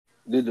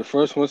Did the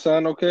first one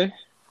sound okay?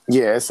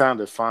 Yeah, it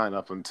sounded fine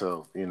up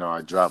until,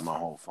 I dropped my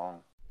whole phone.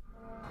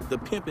 The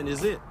pimping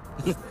is it.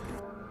 You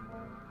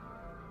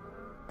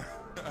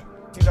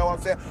know what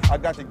I'm saying? I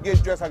got to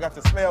get dressed, I got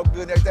to smell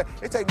good and everything.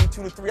 It take me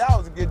 2 to 3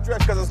 hours to get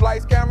dressed because it's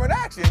lights, camera, and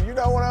action. You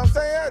know what I'm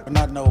saying? We're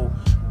not no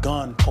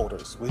gun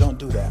holders. We don't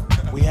do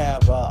that. We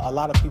have a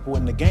lot of people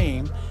in the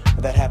game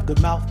that have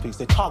good mouthpiece.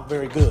 They talk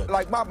very good.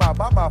 Like my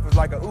mouth is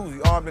like a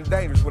Uzi, armed and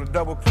dangerous with a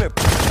double clip.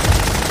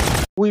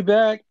 We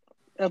back,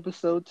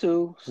 episode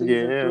 2,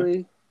 season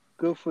 3.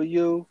 Good for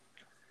you.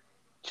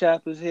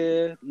 Chap is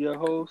here, your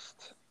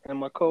host, and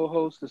my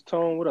co-host is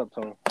Tone. What up,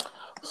 Tone?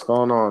 What's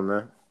going on,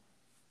 man?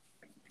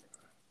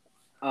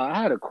 I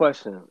had a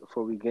question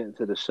before we get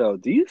into the show.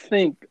 Do you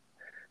think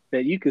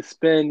that you could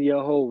spend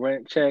your whole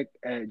rent check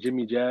at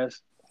Jimmy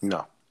Jazz?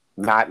 No,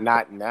 not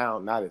now,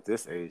 not at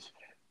this age.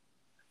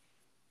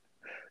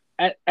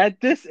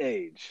 At this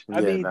age,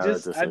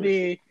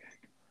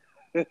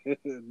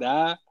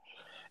 nah.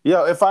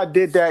 Yo, if I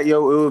did that, it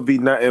would be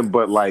nothing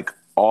but like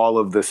all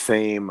of the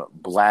same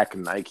black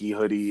Nike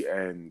hoodie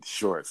and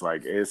shorts.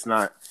 Like it's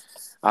not.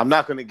 I'm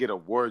not gonna get a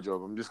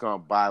wardrobe. I'm just gonna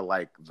buy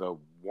like the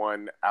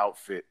one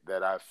outfit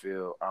that I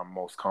feel I'm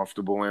most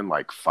comfortable in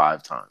like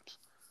 5 times.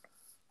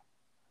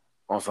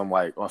 On some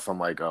Mark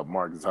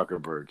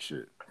Zuckerberg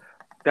shit.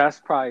 That's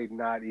probably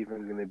not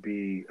even going to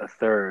be a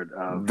third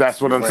of.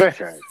 That's what I'm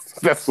saying.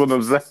 That's what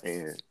I'm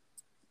saying.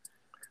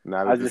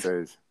 Not at this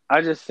age.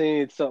 I just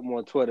seen something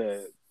on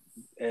Twitter,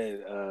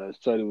 and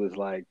Shorty was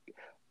like,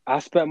 "I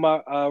spent my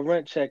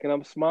rent check, and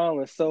I'm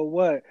smiling. So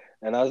what?"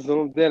 And I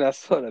zoomed in. I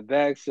saw the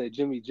bag said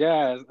Jimmy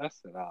Jazz. I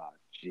said, "Ah,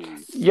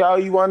 jeez." Yo,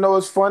 you want to know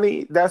what's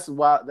funny? That's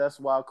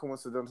why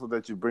coincidental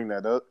that you bring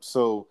that up.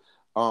 So,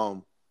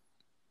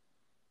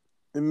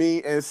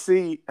 me and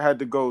C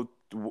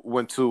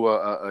went to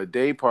a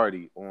day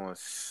party on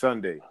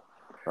Sunday,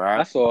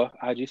 right? I saw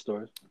IG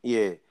stories.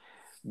 Yeah,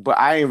 but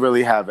I ain't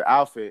really have an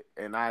outfit,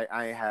 and I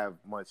ain't have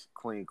much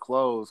clean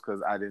clothes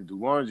because I didn't do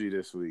laundry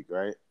this week,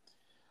 right?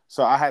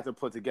 So I had to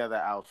put together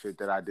an outfit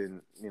that I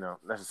didn't,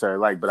 necessarily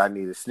like, but I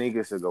needed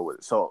sneakers to go with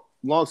it. So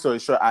long story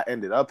short, I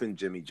ended up in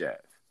Jimmy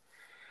Jazz.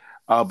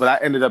 But I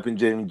ended up in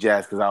Jimmy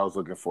Jazz because I was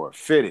looking for a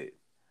fitted.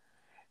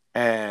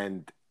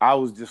 And I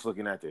was just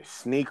looking at their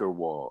sneaker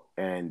wall.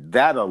 And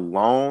that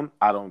alone,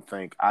 I don't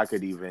think I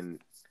could even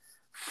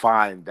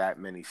find that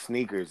many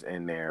sneakers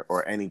in there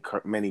or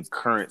many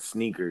current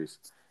sneakers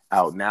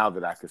out now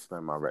that I could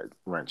spend my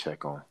rent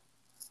check on.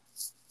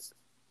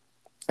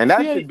 And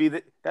that should be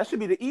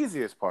the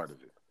easiest part of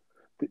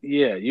it.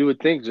 Yeah, you would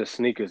think just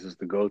sneakers is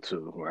the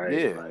go-to, right?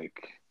 Yeah.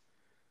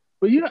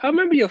 But I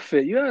remember your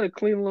fit. You had a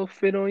clean little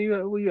fit on. You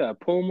had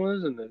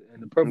Pumas and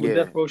the purple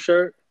Death Row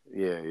shirt.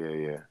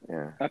 Yeah.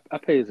 I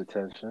pays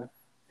attention.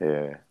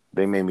 Yeah,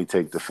 they made me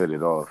take the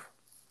fitted off.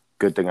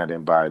 Good thing I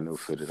didn't buy a new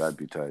fitted. I'd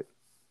be tight.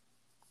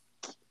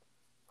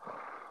 I'm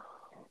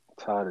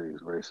tired of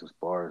these racist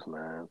bars,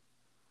 man.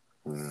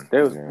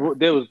 There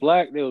was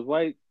black. There was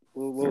white.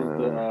 What was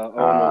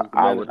the?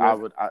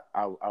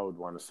 I would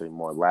want to say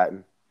more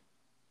Latin.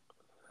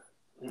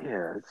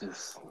 Yeah, it's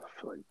just I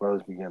feel like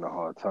brothers be getting a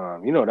hard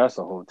time. That's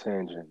a whole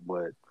tangent,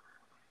 but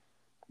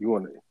you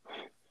want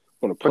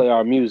to play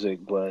our music,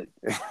 but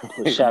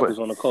put shackles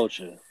on the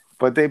culture.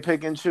 But they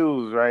pick and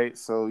choose, right?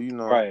 So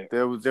right.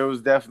 there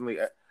was definitely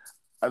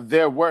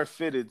there were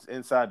fitteds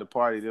inside the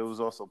party. There was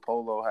also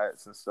polo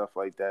hats and stuff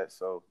like that.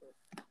 So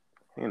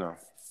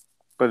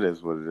but it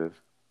is what it is.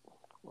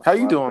 How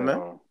you doing,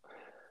 man?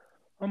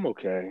 I'm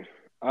okay.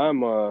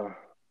 I'm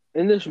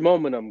in this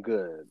moment I'm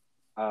good.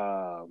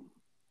 I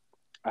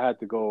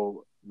had to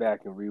go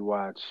back and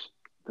rewatch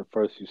the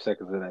first few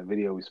seconds of that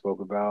video we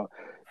spoke about.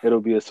 It'll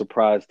be a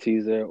surprise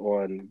teaser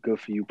on Good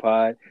For You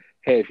Pod.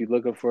 Hey, if you're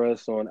looking for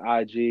us on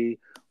IG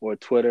or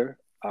Twitter,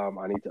 I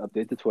need to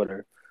update the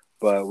Twitter,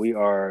 but we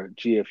are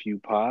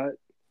GFU Pod.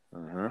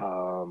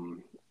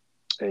 And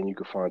you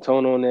can find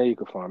Tone on there. You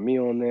can find me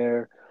on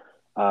there.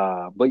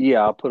 But yeah,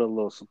 I'll put a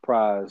little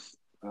surprise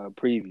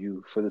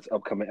preview for this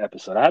upcoming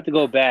episode. I have to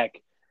go back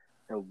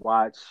and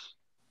watch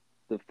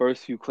the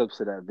first few clips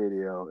of that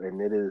video,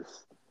 and it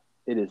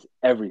is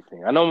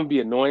everything. I know I'm gonna be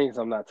annoying because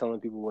I'm not telling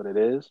people what it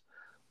is,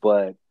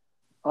 but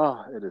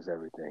it is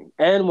everything.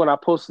 And when I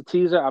post the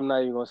teaser, I'm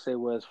not even gonna say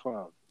where it's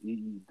from.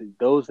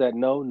 Those that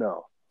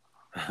know.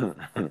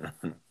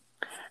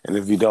 And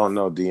if you don't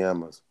know,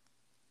 DM us.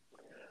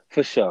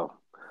 For sure.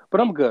 But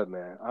I'm good,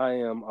 man. I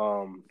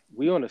am.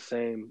 We on the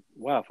same.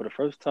 Wow, for the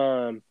first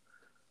time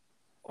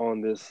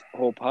on this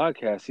whole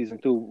podcast, season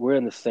 2, we're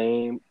in the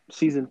same.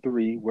 Season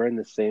 3, we're in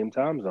the same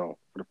time zone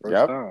for the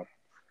first time.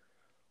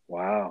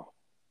 Wow,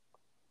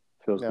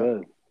 feels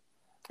good.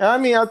 I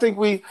mean, I think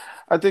we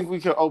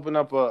can open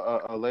up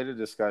a later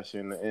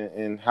discussion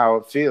in how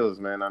it feels,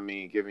 man. I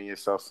mean, giving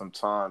yourself some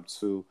time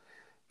to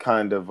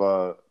kind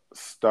of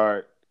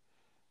start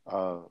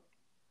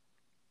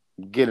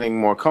getting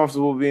more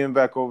comfortable being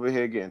back over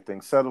here, getting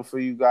things settled for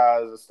you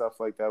guys and stuff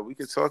like that. We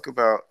could talk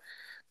about,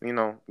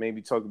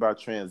 maybe talk about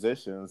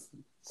transitions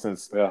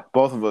since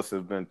both of us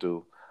have been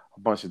through a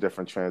bunch of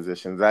different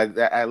transitions.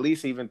 At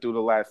least even through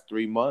the last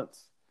 3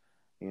 months,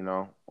 You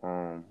know,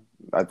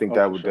 I think Oh,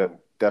 that for would sure.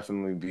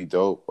 definitely be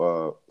dope.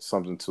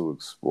 Something to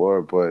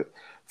explore. But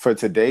for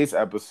today's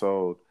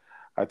episode,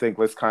 I think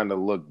let's kind of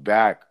look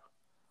back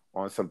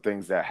on some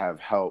things that have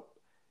helped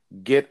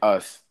get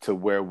us to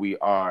where we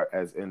are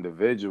as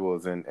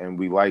individuals, and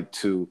we like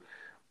to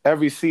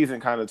every season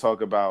kind of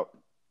talk about.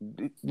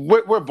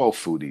 We're both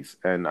foodies,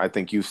 and I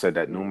think you've said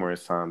that Mhm.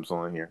 numerous times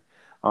on here.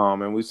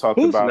 And we talked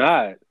Who's about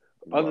not?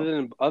 Other well,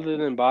 than other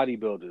than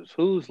bodybuilders,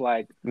 who's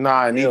like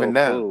nah, real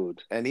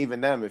food? and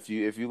even them, if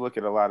you look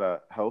at a lot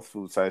of health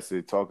food sites,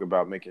 they talk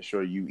about making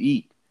sure you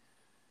eat.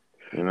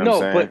 You know what I'm No,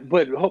 saying?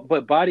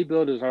 but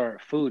bodybuilders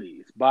aren't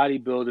foodies.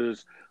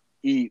 Bodybuilders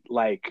eat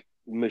like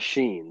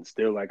machines.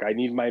 They're like, I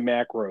need my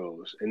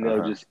macros, and Uh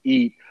they'll huh. just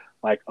eat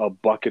like a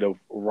bucket of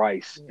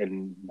rice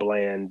and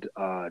bland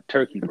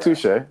turkey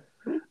breast. Touche,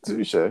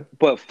 touche.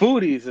 But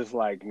foodies is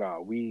like,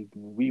 no, we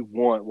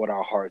want what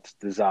our hearts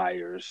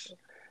desires,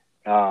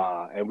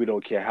 and we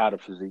don't care how the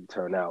physique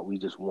turn out. We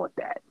just want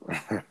that.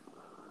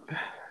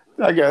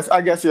 I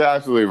guess you're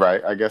absolutely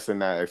right. I guess in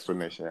that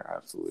explanation, you're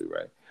absolutely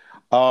right.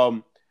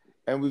 Um,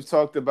 and we've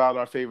talked about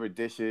our favorite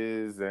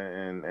dishes,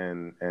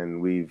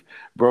 and we've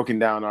broken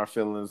down our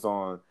feelings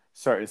on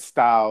certain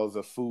styles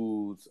of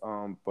foods.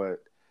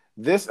 But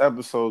this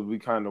episode, we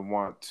kind of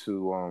want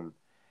to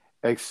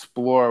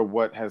explore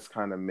what has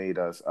kind of made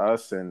us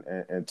us,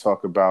 and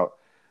talk about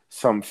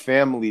some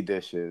family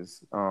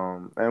dishes.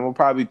 And we'll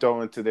probably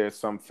throw into there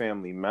some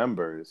family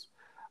members.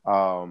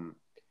 Um,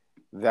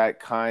 that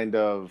kind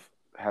of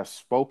have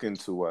spoken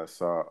to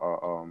us,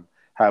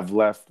 have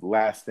left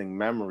lasting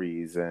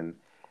memories, and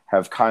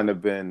have kind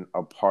of been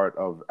a part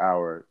of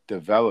our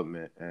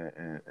development,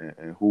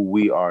 and who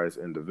we are as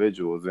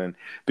individuals. And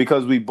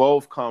because we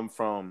both come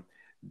from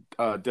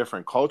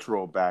different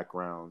cultural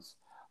backgrounds,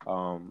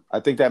 I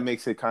think that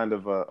makes it kind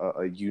of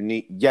a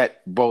unique,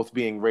 yet both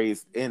being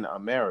raised in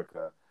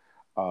America,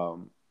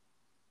 um,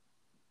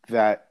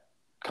 that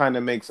kind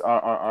of makes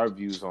our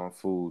views on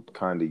food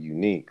kind of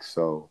unique.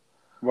 So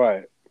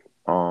Right.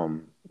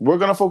 we're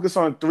gonna focus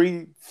on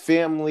three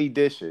family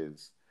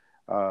dishes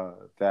uh,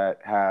 that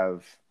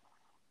have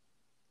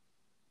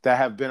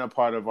been a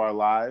part of our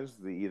lives,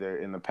 either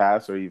in the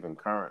past or even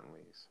currently.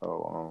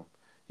 So,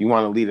 you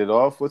want to lead it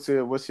off? What's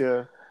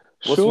Sure,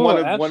 one of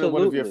your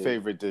absolutely.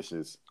 favorite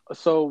dishes?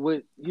 So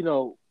with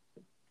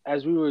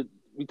as we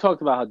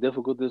talked about how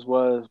difficult this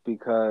was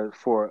because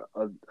for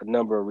a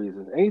number of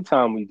reasons.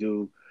 Anytime we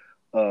do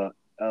uh,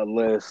 a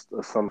list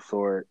of some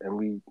sort and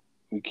we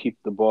keep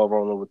the ball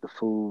rolling with the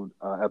food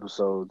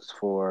episodes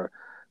for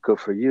Good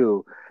for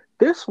You,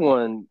 this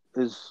one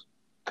is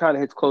kind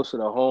of hits closer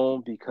to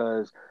home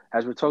because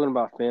as we're talking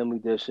about family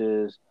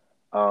dishes,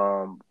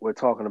 we're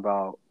talking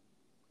about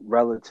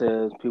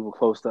relatives, people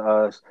close to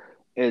us.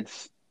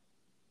 It's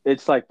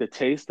it's like the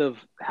taste of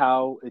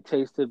how it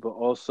tasted, but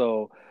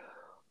also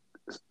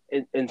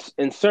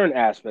in certain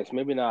aspects,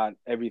 maybe not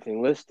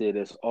everything listed,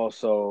 is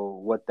also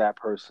what that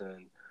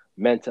person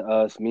meant to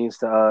us, means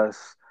to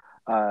us,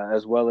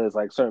 as well as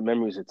like certain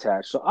memories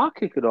attached. So I'll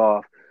kick it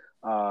off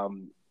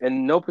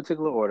in no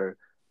particular order.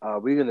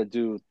 We're gonna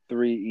do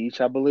three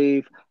each, I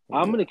believe.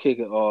 I'm Yeah. gonna kick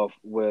it off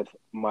with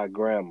my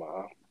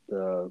grandma,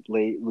 the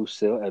late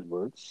Lucille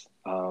Edwards,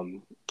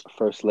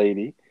 first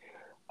lady.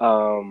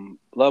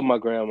 Love my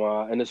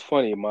grandma, and it's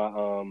funny.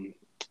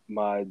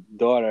 My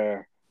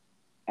daughter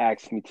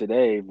asked me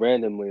today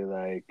randomly,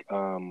 like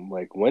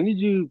when did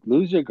you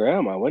lose your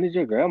grandma? When did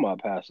your grandma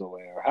pass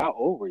away, or how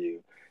old were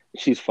you?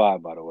 She's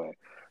 5, by the way,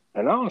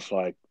 and I was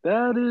like,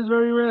 that is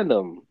very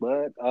random,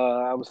 but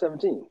I was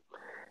 17,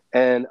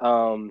 and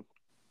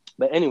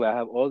but anyway, I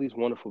have all these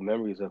wonderful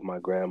memories of my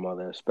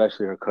grandmother,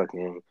 especially her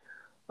cooking,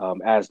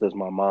 as does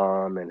my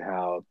mom, and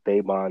how they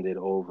bonded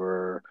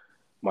over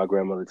my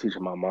grandmother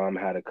teaching my mom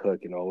how to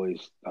cook and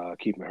always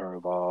keeping her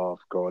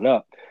involved growing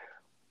up.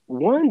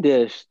 One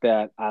dish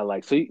that I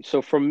like,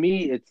 so for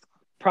me, it's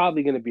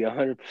probably going to be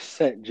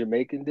 100%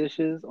 Jamaican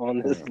dishes on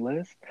this Mhm.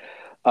 list.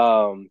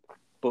 Um,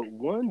 but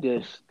one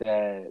dish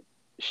that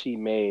she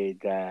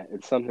made that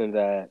it's something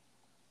that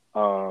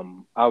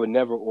I would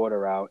never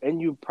order out,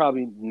 and you're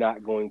probably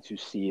not going to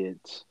see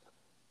it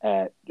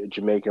at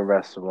Jamaican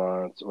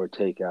restaurants or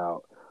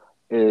takeout,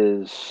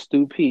 is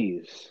stew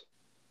peas.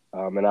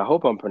 And I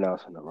hope I'm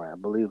pronouncing it right.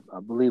 I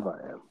believe I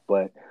am.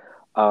 But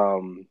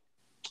um,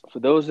 for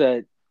those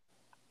that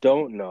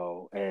don't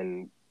know,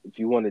 and if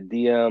you want to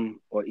DM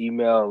or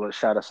email or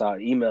shout us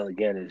out, email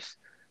again is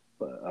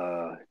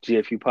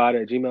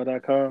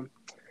gfupod@gmail.com.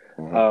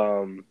 Mhm.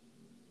 Um,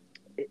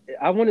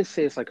 I want to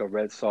say it's like a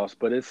red sauce,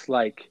 but it's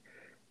like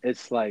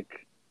it's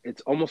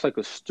almost like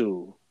a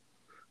stew,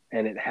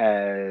 and it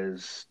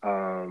has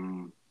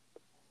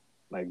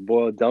like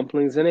boiled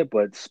dumplings in it,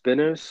 but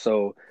spinners,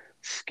 so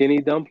skinny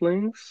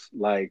dumplings,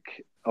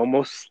 like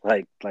almost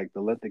like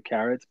the length of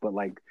carrots, but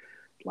like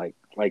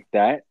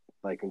that,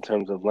 like in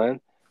terms of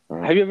length.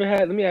 Mhm. Have you ever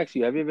had? Let me ask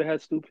you. Have you ever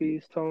had stew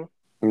peas, Tone?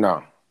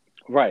 No.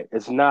 Right.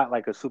 It's not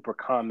like a super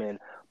common,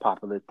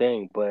 popular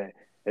thing, but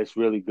it's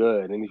really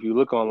good. And if you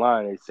look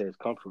online, it says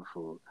comfort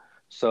food.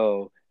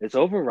 So it's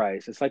over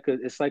rice. It's like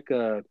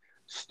a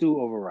stew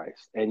over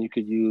rice, and you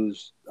could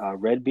use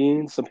red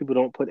beans. Some people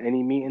don't put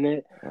any meat in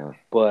it,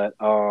 but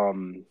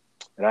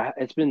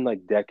it's been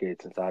like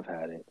decades since I've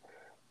had it,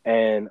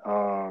 and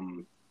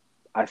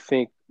I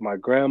think my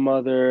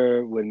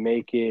grandmother would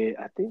make it.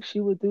 I think she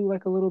would do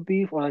like a little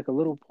beef or like a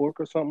little pork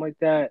or something like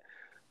that.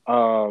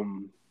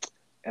 Um,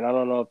 and I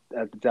don't know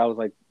if that was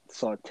like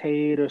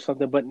sautéed or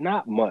something, but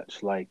not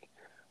much. Like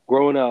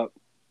growing up,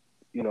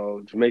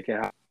 Jamaican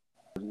house,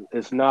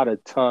 it's not a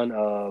ton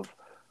of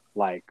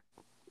like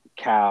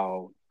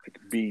cow, like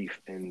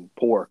beef and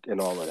pork and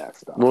all of that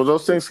stuff. Well,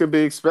 those things can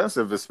be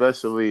expensive,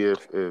 especially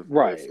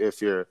Right.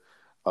 if you're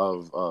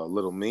of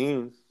little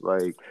means.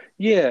 Like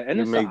Yeah, and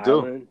you it's an make do.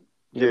 island.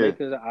 Yeah.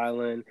 Jamaica's an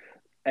island,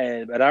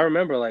 but I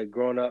remember like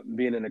growing up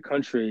being in the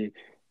country,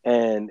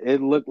 and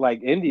it looked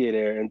like India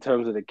there in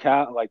terms of the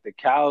cow. Like the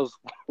cows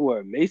were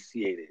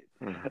emaciated.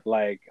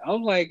 Like I was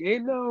like,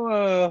 ain't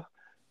no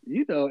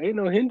ain't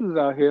no Hindus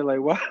out here. Like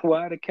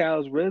why are the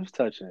cows' ribs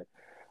touching?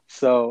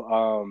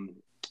 So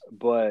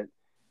but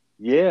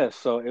yeah,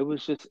 so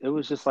it's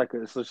just like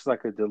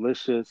a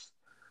delicious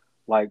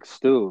like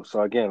stew.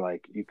 So again,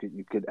 like you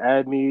could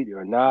add meat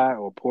or not,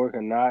 or pork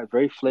or not.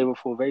 Very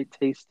flavorful, very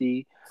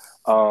tasty.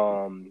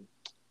 Um,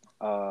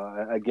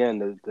 Again,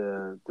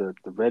 the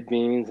red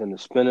beans and the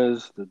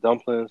spinners, the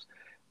dumplings,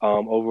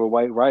 over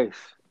white rice,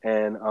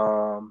 and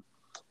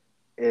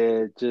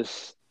it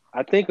just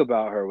I think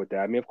about her with that.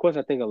 I mean, of course,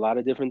 I think a lot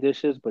of different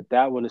dishes, but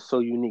that one is so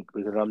unique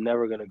because I'm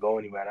never gonna go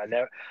anywhere. And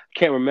I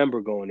can't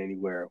remember going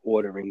anywhere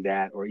ordering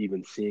that or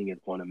even seeing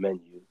it on a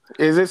menu.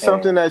 Is it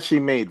something And that she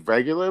made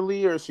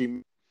regularly, or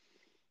she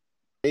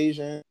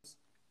Asians?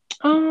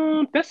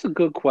 that's a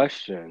good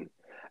question.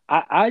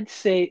 I'd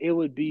say it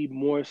would be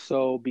more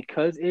so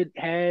because it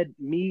had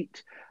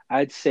meat.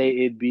 I'd say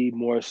it'd be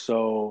more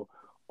so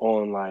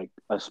on like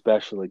a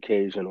special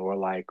occasion or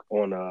like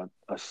on a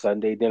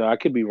Sunday dinner. I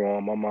could be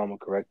wrong. My mom will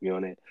correct me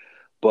on it,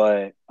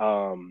 but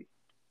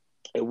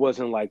it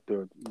wasn't like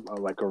the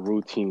like a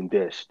routine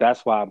dish.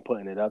 That's why I'm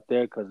putting it up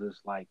there because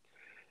it's like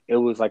it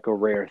was like a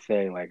rare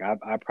thing. Like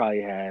I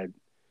probably had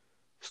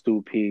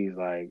stew peas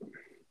like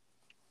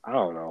I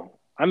don't know.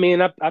 I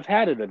mean, I've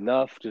had it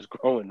enough just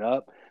growing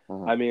up.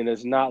 I mean,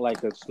 it's not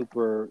like a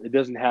super. It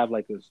doesn't have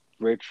like a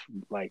rich,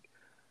 like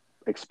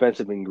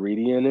expensive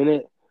ingredient in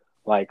it,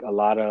 like a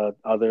lot of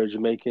other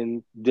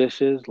Jamaican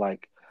dishes.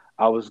 Like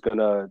I was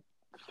gonna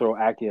throw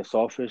ackee and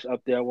saltfish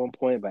up there at one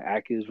point, but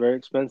ackee is very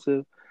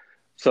expensive.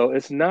 So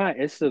it's not.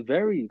 It's a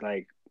very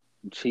like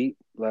cheap,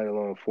 let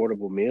alone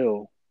affordable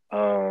meal.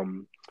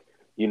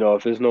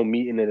 If there's no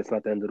meat in it, it's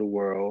not the end of the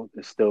world.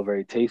 It's still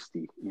very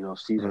tasty.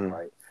 Seasoned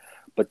right.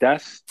 But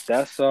that's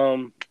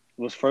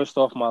was first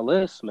off my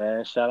list,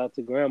 man. Shout out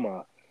to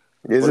grandma.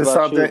 Is What it about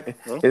something? you?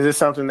 Huh? Is it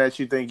something that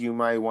you think you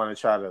might want to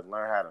try to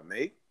learn how to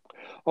make?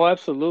 Oh,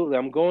 absolutely.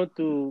 I'm going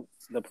through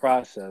the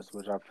process,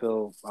 which I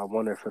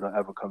wonder if it'll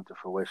ever come to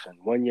fruition.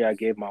 One year I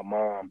gave my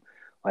mom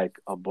like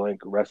a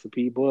blank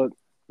recipe book.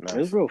 It was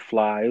Nice. real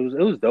fly. It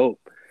was dope.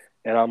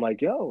 And I'm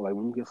like, yo, like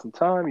when you get some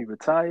time, you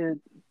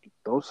retired,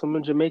 throw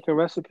some Jamaican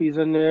recipes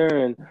in there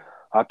and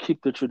I'll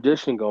keep the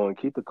tradition going,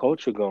 keep the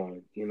culture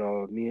going.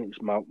 Me and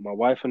my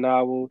wife and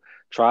I will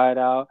try it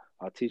out.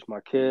 I'll teach my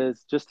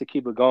kids just to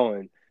keep it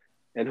going.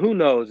 And who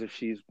knows if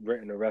she's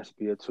written a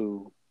recipe or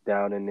two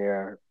down in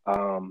there.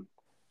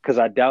 Because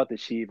I doubt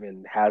that she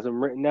even has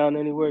them written down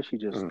anywhere. She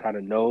just kind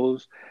of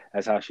knows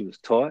as how she was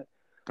taught.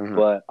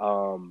 But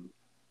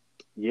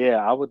yeah,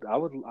 I would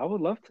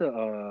love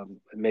to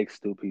make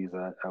stew peas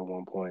at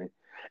one point,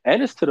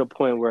 and it's to the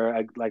point where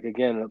I like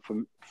again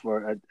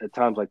for at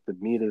times like the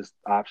meat is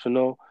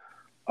optional.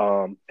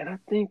 And I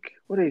think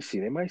what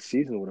they might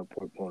season it with a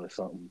pork bone or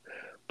something,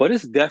 but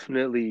it's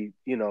definitely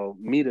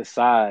meat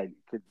aside,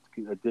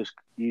 a dish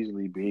could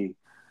easily be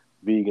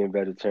vegan,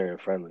 vegetarian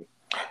friendly.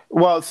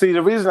 Well, see,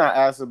 the reason I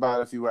asked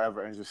about if you were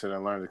ever interested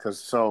in learning,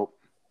 because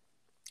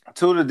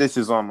two of the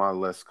dishes on my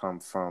list come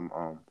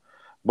from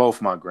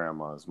both my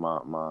grandmas, my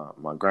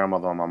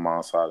grandmother on my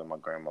mom's side and my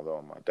grandmother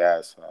on my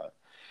dad's side.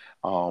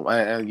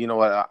 And you know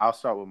what? I'll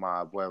start with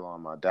my abuela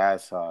on my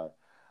dad's side.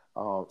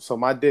 So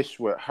my dish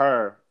with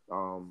her,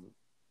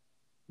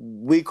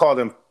 we call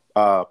them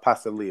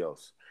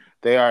pastelillos.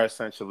 They are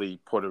essentially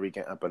Puerto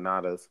Rican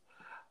empanadas.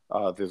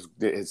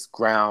 It's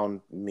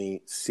ground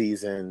meat,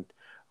 seasoned.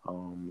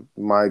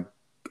 My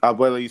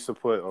abuela used to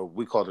put, or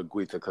we called it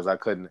guita, because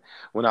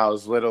when I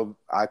was little,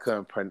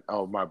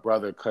 my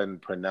brother couldn't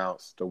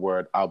pronounce the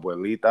word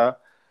abuelita.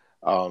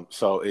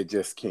 So it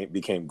just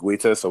became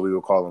guita. So we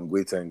would call them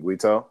guita and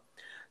guito.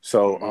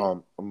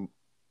 So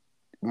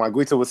my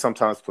guita would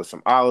sometimes put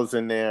some olives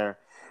in there.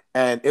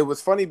 And it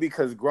was funny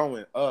because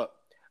growing up,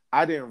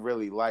 I didn't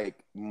really like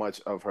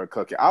much of her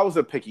cooking. I was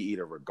a picky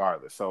eater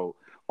regardless. So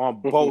on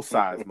both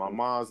sides, my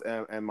mom's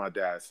and my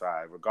dad's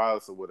side,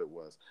 regardless of what it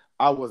was,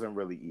 I wasn't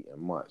really eating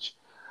much.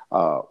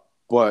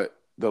 But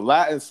the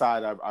Latin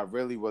side, I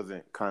really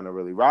wasn't kind of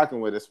really rocking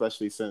with,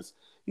 especially since,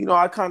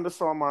 I kind of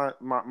saw my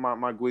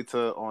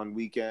guita on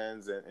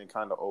weekends and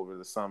kind of over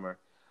the summer.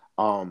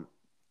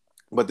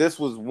 But this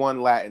was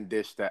one Latin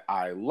dish that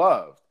I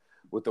loved.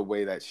 with the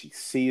way that she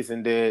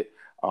seasoned it.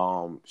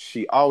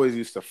 She always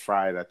used to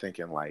fry it, I think,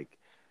 in like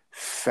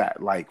fat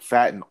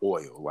and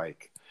oil.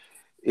 Like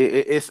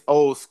it's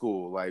old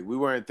school. Like we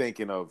weren't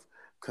thinking of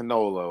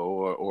canola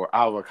or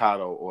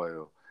avocado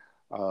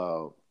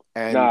oil.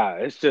 And Nah,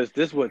 it's just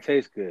this what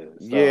tastes good.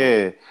 So.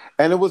 yeah,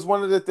 and it was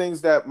one of the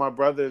things that my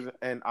brothers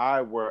and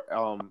I were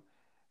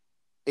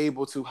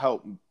able to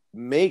help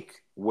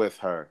make with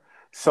her.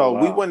 So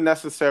we wouldn't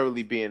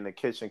necessarily be in the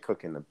kitchen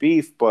cooking the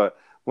beef, but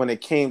when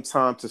it came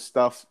time to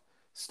stuff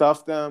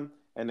them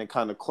and then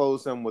kind of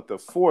close them with the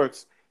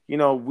forks, you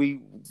know,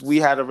 we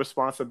had a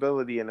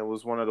responsibility, and it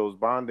was one of those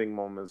bonding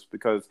moments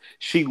because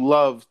she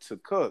loved to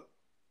cook.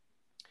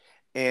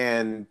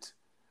 And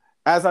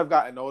as I've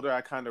gotten older,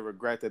 I kind of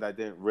regret that I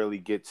didn't really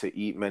get to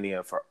eat many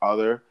of her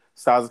other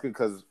styles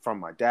because from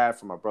my dad,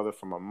 from my brother,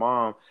 from my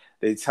mom,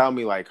 they tell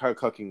me like her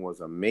cooking was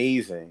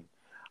amazing.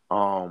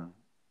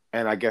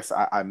 And I guess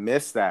I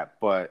missed that,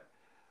 but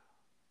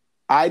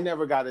I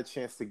never got a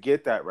chance to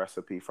get that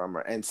recipe from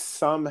her. And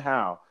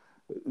somehow,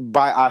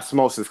 by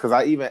osmosis, because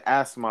I even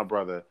asked my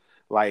brother,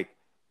 like,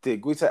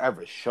 did Guita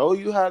ever show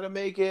you how to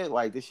make it?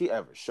 Like, did she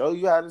ever show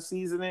you how to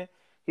season it?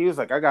 He was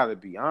like, I got to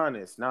be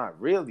honest,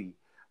 not really.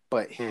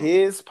 But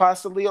his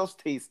pastelillos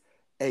taste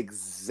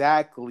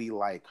exactly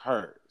like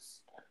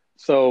hers.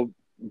 So,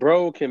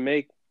 bro can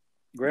make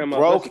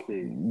grandma's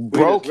recipe.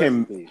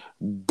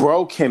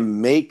 Bro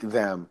can make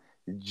them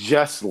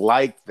just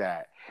like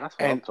that. That's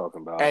what I'm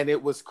talking about. And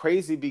it was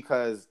crazy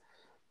because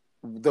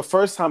the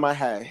first time I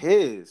had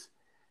his,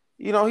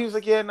 you know, he was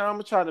like, yeah, no, I'm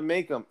going to try to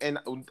make them. And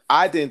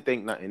I didn't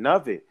think nothing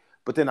of it.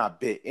 But then I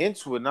bit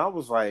into it and I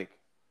was like,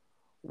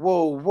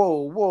 whoa.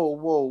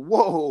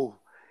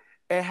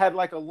 And had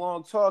like a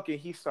long talk, and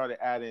he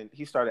started adding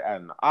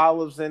the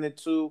olives in it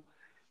too.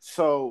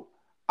 So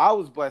I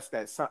was blessed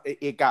that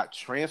it got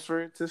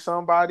transferred to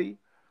somebody.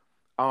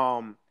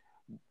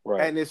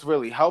 Right. And it's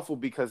really helpful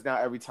because now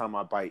every time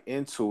I bite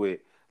into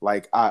it,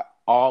 like I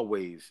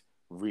always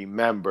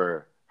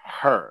remember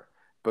her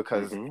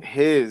because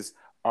his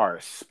are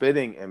a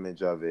spitting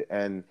image of it.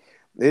 And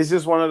it's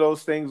just one of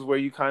those things where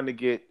you kind of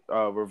get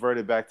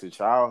reverted back to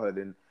childhood.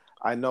 And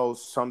I know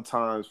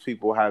sometimes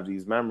people have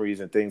these memories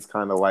and things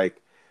kind of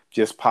like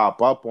just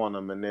pop up on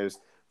them. And there's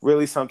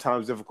really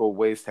sometimes difficult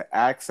ways to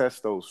access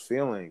those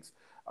feelings.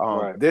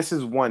 This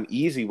is one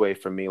easy way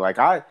for me. Like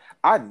I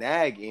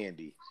nag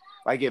Andy.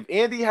 Like if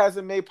Andy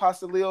hasn't made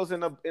pastelillos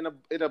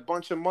in a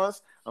bunch of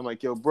months, I'm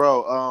like, yo,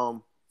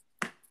 bro,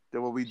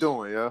 then what we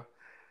doing, yo?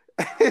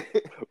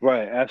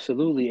 Right,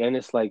 absolutely. And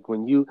it's like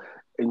when you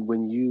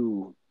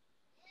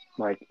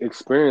like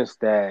experience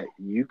that,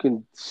 you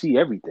can see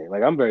everything.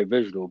 Like I'm very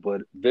visual,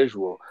 but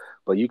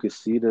you can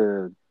see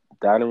the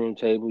dining room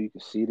table, you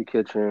can see the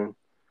kitchen,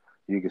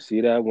 you can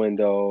see that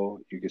window,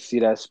 you can see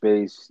that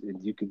space,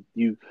 and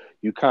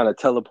you kind of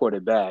teleport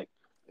it back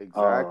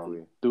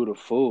exactly through the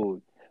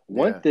food.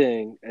 One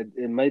thing,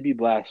 it might be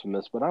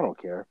blasphemous, but I don't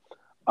care.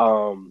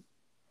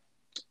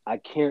 I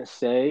can't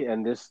say,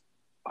 and this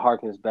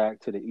harkens back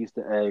to the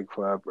Easter egg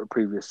for our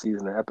previous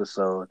season or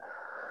episode.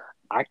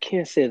 I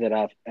can't say that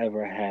I've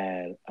ever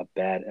had a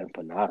bad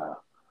empanada.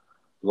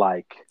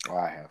 Like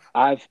I have.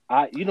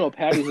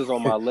 Patty's is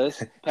on my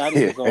list.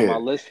 Patty's is on my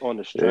list on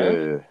the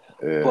strength.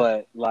 Yeah.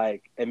 But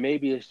like, and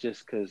maybe it's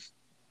just because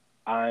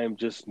I'm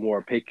just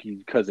more picky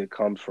because it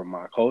comes from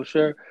my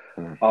culture,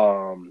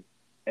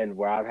 and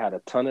where I've had a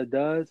ton of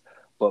duds.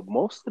 But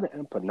most of the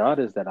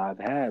empanadas that I've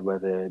had,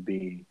 whether it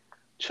be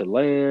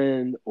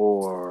Chilean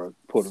or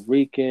Puerto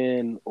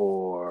Rican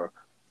or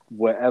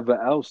wherever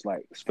else,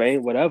 like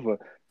Spain, whatever,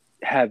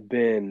 have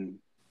been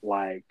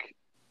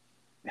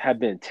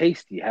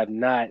tasty.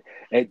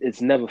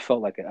 It's never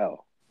felt like an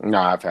L. No,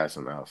 I've had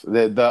some else.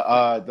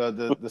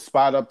 The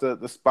spot up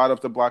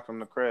the block from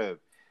the crib,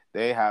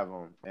 they have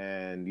them,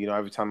 and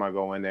every time I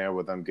go in there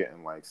with them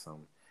getting like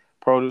some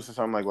produce or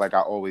something, like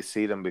I always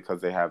see them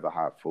because they have the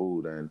hot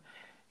food. And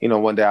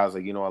one day I was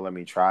like, you know what, let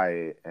me try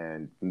it,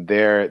 and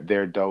their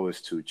dough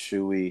is too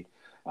chewy.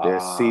 Their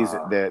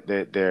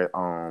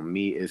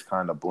meat is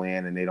kind of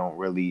bland, and they don't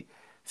really.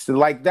 So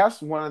like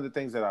that's one of the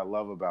things that I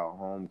love about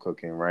home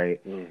cooking, right?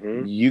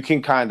 You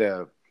can kind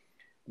of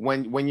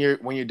when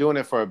you're doing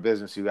it for a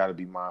business, you got to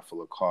be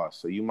mindful of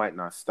cost. So you might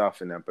not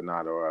stuff an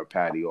empanada or a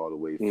patty all the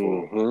way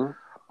full.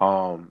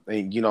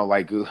 And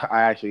like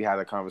I actually had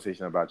a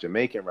conversation about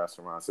Jamaican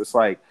restaurants. It's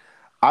like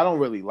I don't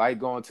really like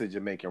going to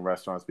Jamaican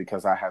restaurants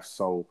because I have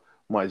so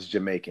much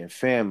Jamaican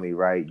family,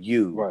 right?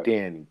 You,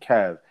 Danny,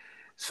 Kev.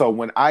 So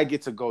when I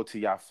get to go to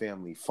y'all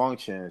family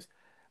functions,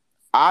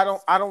 I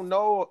don't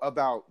know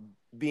about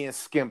being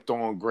skimped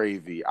on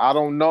gravy. I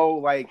don't know,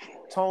 like,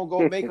 Tone,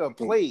 go make a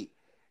plate.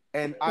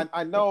 And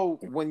I know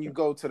when you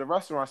go to the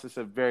restaurants, it's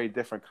a very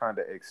different kind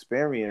of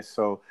experience.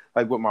 So,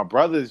 like, with my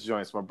brother's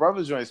joints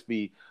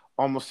be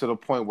almost to the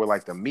point where,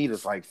 like, the meat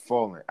is, like,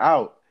 falling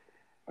out.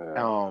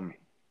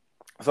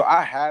 So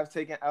I have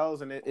taken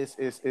L's, and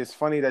it's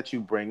funny that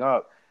you bring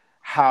up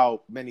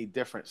how many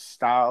different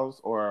styles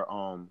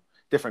or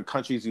different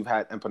countries you've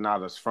had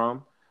empanadas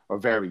from or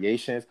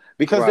variations,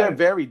 because they're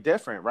very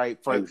different,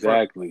 right?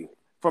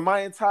 for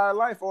my entire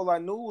life, all I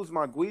knew was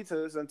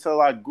margaritas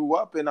until I grew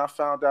up and I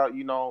found out,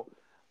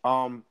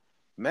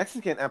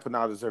 Mexican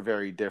empanadas are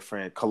very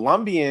different.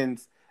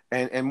 Colombians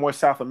and more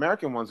South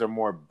American ones are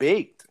more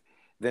baked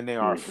than they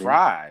are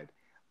fried.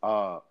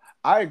 I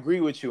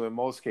agree with you in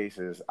most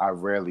cases. I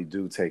rarely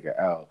do take an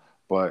L,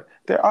 but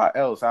there are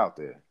L's out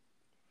there.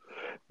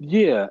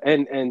 Yeah,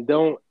 and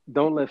don't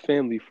let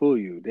family fool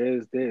you.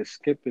 There's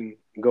skipping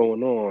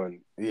going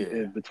on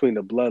between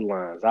the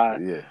bloodlines.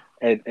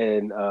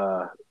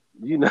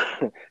 You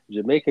know,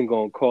 Jamaican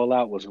gonna call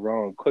out what's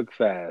wrong quick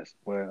fast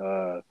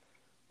when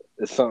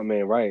something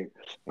ain't right.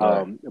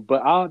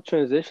 But I'll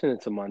transition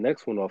into my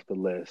next one off the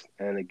list,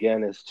 and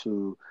again, it's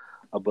to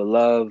a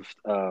beloved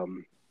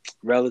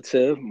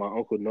relative, my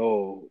uncle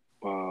Noel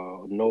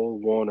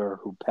Warner,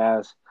 who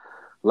passed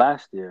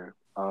last year,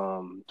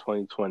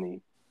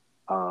 2020.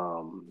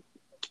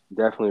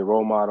 Definitely a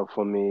role model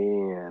for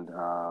me, and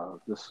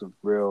just a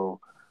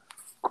real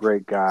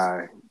great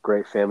guy,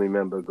 great family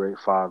member, great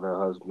father,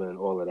 husband,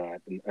 all of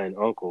that, and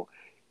uncle.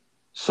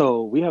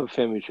 So we have a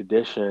family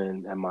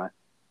tradition at my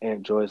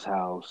Aunt Joy's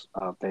house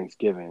of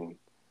Thanksgiving.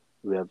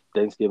 We have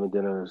Thanksgiving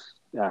dinners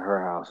at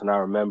her house, and I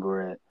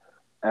remember it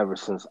ever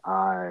since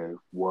I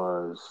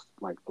was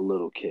like a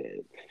little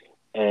kid.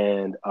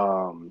 And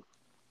I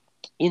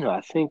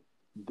think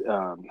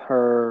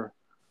her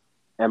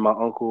and my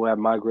uncle had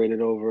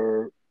migrated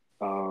over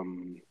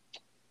from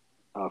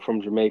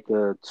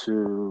Jamaica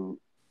to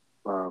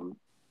the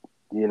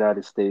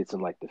United States in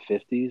like the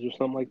 50s or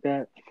something like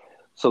that.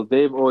 So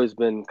they've always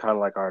been kind of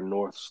like our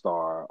North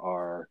Star,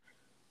 our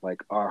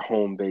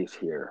home base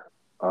here.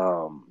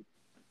 Uh,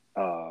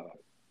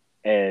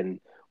 and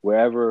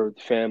wherever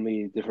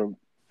different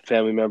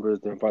family members,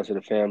 different parts of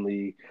the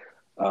family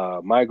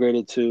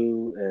migrated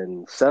to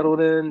and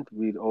settled in,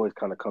 we'd always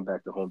kind of come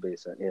back to home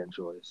base at Aunt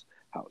Joy's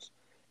house.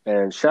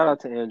 And shout out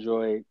to Aunt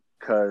Joy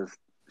because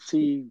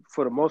she,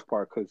 for the most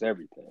part, cooks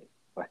everything.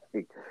 Like,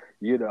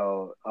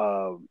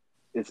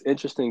 it's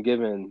interesting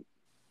giving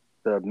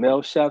the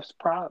male chefs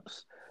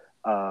props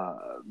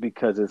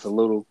because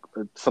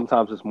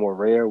sometimes it's more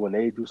rare when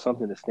they do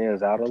something that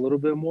stands out a little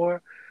bit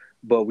more.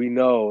 But we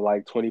know,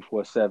 like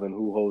 24/7,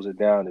 who holds it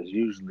down is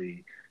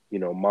usually,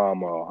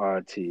 mama or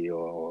auntie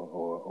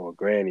or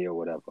granny or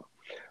whatever.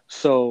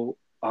 So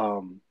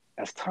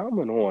as time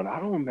went on, I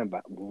don't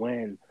remember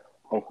when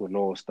Uncle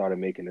Noah started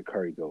making the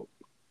curry goat,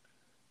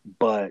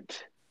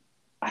 but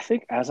I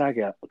think as I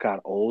got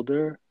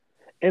older,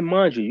 and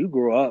mind you, you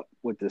grew up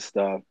with this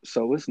stuff,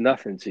 so it's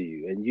nothing to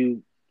you, and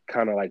you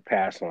kind of like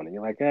pass on it.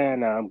 You're like,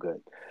 nah, I'm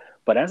good.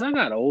 But as I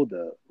got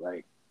older,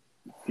 like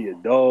the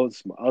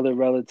adults, my other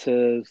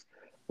relatives,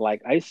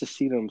 like I used to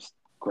see them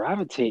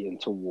gravitating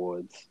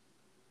towards,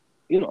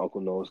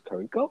 Uncle Noah's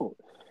curry goat.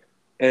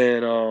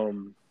 And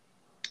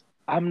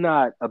I'm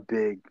not a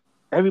big.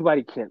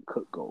 Everybody can't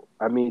cook goat.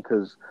 I mean,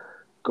 because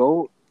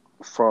goat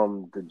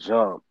from the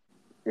jump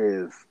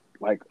is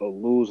like a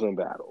losing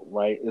battle,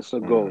 right? It's a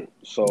goat,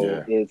 so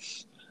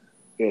it's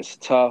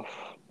tough.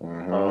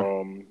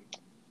 Mm-hmm.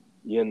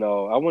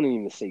 I wouldn't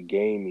even say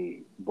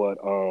gamey, but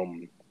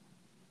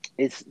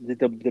it's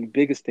the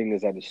biggest thing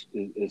is that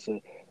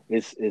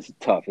it's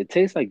tough. It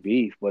tastes like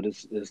beef, but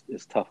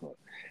it's tougher.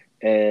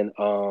 And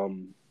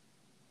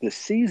the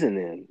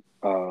seasoning,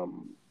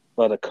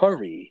 but the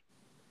curry,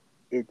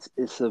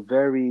 it's a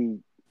very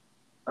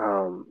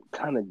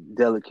kind of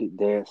delicate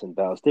dance and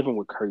balance. Different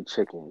with curry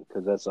chicken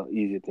because that's an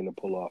easier thing to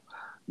pull off.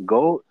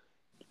 Goat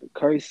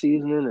curry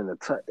seasoning and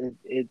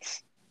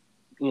it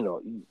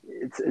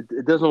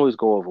doesn't always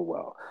go over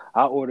well.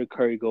 I ordered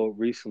curry goat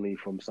recently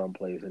from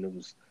someplace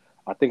and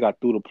I think I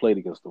threw the plate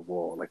against the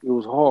wall. Like it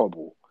was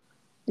horrible.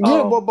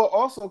 Yeah, but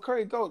also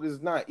curry goat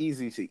is not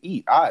easy to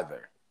eat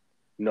either.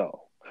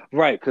 No,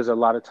 right? Because a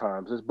lot of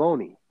times it's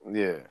bony.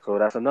 Yeah. So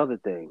that's another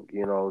thing.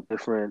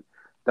 Different.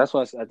 That's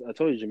why I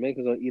told you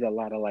Jamaicans don't eat a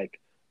lot of like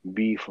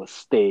beef or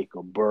steak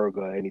or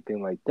burger or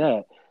anything like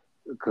that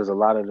because a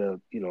lot of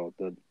the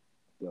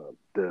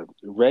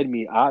red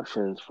meat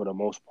options for the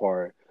most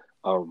part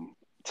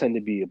tend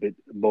to be a bit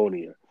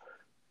bonier.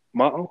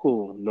 My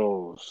uncle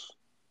knows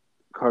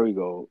curry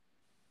goat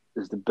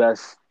is the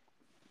best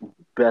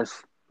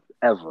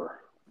ever.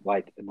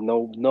 Like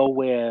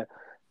nowhere.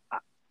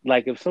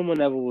 Like if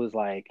someone ever was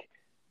like,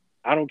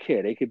 I don't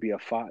care. They could be I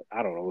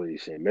don't know what you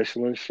say,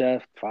 Michelin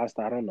chef,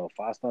 5-star. I don't know,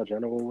 5-star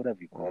general, whatever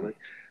you call it.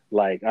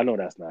 Like I know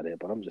that's not it,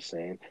 but I'm just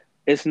saying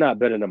it's not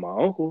better than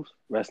my uncle's.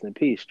 Rest in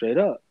peace, straight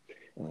up.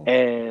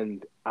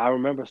 And I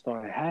remember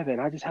starting having.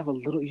 I just have a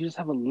little. You just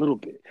have a little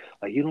bit.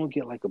 Like you don't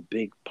get like a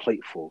big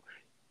plateful.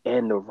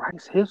 And the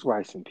rice, his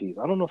rice and peas.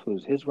 I don't know if it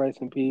was his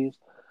rice and peas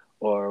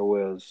or it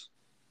was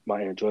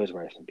my Aunt Joy's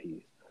rice and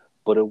peas,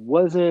 but it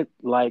wasn't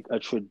like a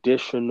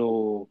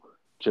traditional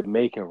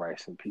Jamaican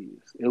rice and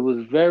peas. It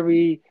was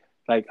very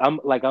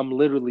I'm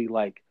literally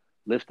like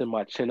lifting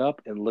my chin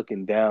up and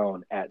looking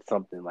down at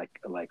something like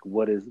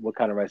what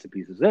kind of rice and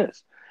peas is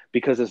this?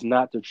 Because it's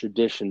not the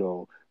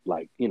traditional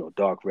like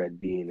dark red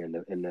bean and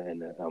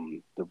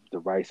the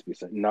rice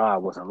piece. Nah,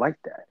 it wasn't like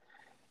that.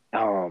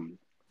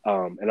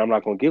 And I'm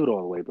not gonna give it all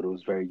away, but it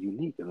was very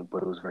unique,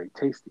 but it was very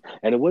tasty.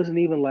 And it wasn't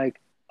even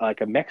like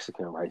a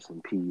Mexican rice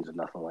and peas or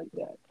nothing like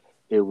that.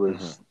 It Mm-hmm.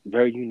 was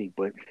very unique.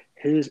 But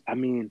I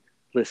mean,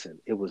 listen,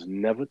 it was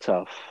never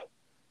tough.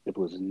 It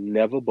was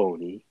never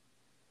bony.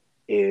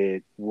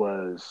 It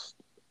was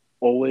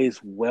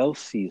always well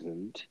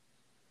seasoned,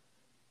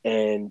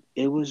 and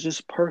it was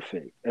just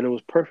perfect. And it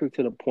was perfect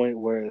to the point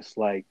where it's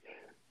like,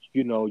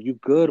 you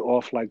good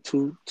off like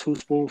two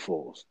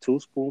spoonfuls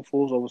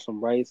over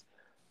some rice,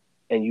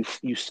 and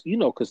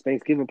because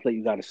Thanksgiving plate,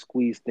 you got to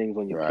squeeze things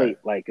on your Right. plate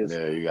like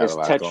Yeah, you got a it's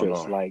lot going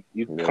Tetris. on. Like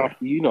Yeah.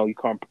 you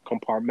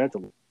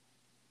compartmentalize.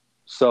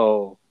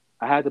 So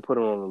I had to put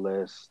it on the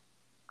list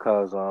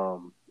because I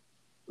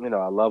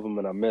love them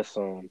and I miss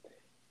them.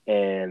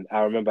 And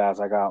I remember as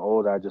I got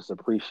older, I just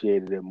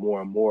appreciated it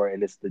more and more.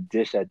 And it's the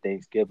dish at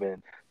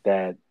Thanksgiving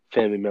that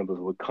family members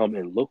would come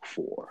and look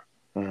for.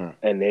 Mm-hmm.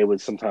 And they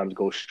would sometimes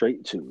go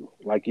straight to.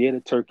 Like, yeah,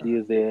 the turkey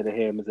is there, the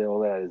ham is there,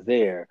 all that is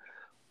there.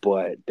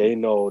 But they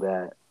know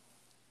that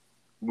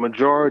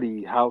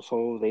majority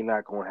households, they're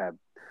not gonna have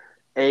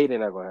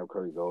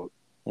curry goat.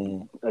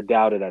 Mm-hmm. I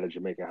doubt it at a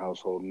Jamaican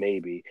household,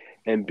 maybe.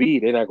 And B,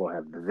 they're not gonna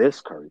have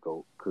this curry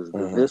goat because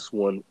Mm-hmm. this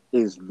one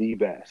is the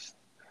best.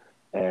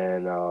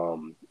 And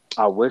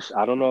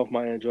I don't know if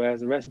my Aunt Joy has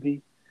the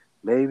recipe,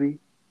 maybe.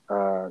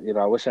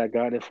 I wish I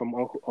got it from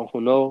Uncle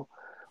No,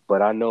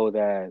 but I know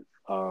that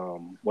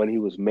when he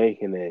was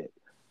making it,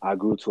 I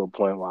grew to a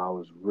point where I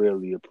was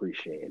really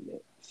appreciating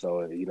it.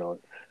 So,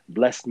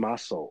 blessed my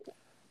soul.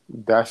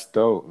 That's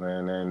dope,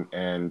 man.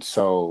 And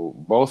so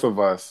both of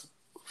us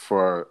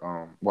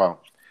for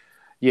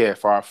yeah,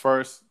 for our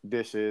first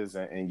dishes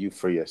and you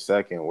for your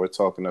second, we're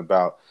talking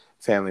about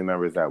family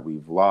members that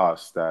we've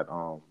lost that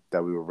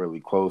we were really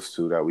close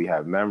to, that we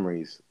have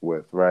memories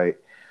with, right?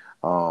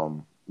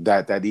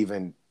 That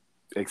even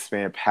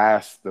expand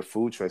past the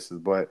food choices,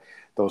 but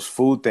those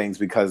food things,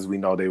 because we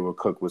know they were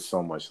cooked with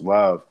so much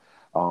love,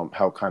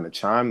 help kind of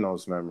chime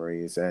those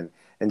memories, and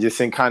just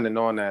in kind of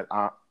knowing that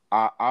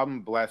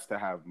I'm blessed to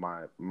have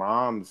my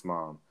mom's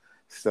mom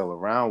still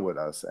around with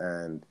us.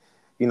 And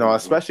Hmm.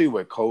 especially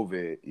with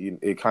COVID,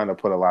 it kind of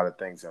put a lot of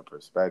things in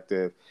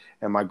perspective.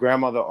 And my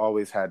grandmother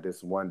always had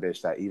this one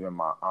dish that even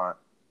my aunt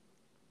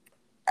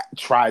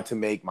tried to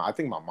make. I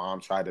think my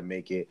mom tried to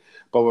make it,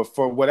 but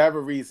for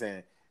whatever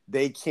reason,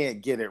 they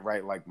can't get it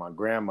right like my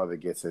grandmother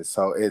gets it.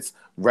 So it's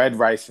red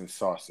rice and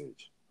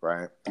sausage,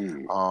 right?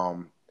 Mm.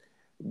 Um,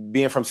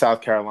 Being from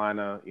South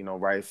Carolina,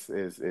 rice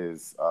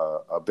is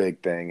a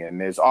big thing,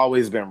 and there's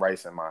always been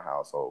rice in my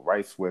household.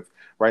 Rice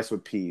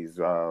with peas,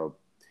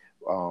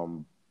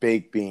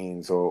 baked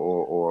beans,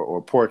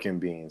 or pork and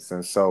beans,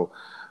 and so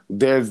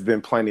there's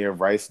been plenty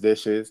of rice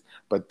dishes.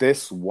 But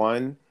this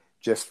one,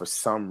 just for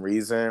some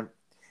reason,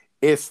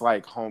 it's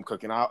like home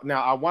cooking. Now,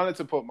 I wanted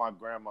to put my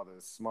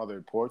grandmother's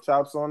smothered pork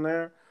chops on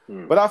there,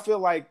 Mm. but I feel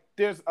like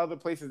there's other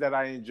places that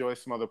I enjoy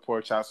smothered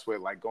pork chops with,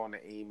 like going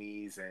to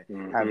Amy's and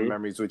having Hmm.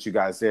 memories with you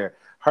guys there.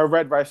 Her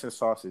red rice and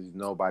sausage,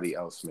 nobody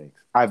else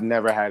makes. I've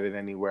never had it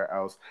anywhere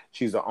else.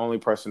 She's the only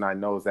person I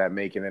know that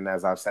make it. And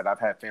as I've said, I've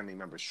had family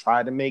members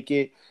try to make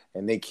it,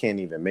 and they can't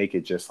even make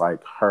it just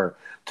like her,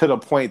 to the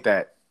point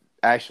that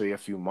actually a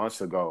few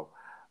months ago,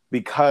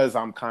 because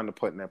I'm kind of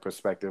putting that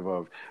perspective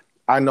of,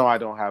 I know I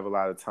don't have a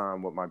lot of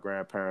time with my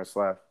grandparents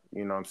left.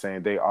 You know what I'm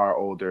saying? They are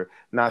older.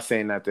 Not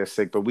saying that they're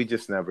sick, but we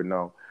just never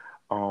know.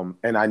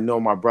 And I know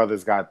my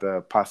brother's got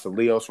the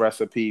pastelillos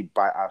recipe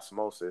by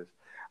osmosis.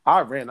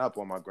 I ran up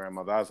on my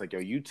grandmother. I was like, yo,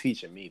 you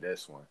teaching me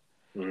this one,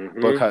 Hmm.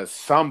 because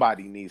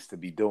somebody needs to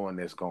be doing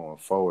this going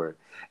forward.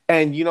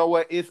 And you know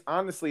what? It's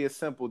honestly a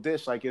simple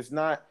dish. Like, it's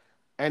not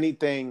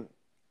anything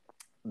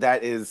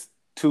that is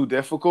too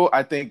difficult.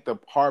 I think the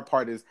hard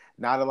part is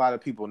not a lot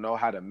of people know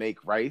how to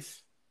make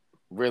rice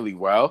really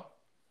well,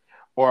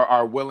 or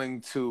are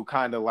willing to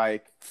kind of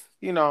like,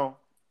 you know,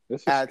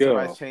 It's a add to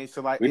rice, skill. change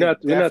to, like, We're not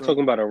it we're not definitely.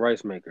 talking about a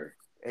rice maker.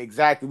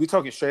 Exactly. We're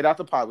talking straight out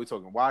the pot. We're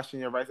talking washing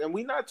your rice. And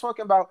we're not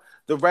talking about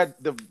the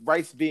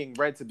rice being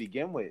red to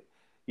begin with.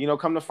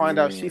 Come to find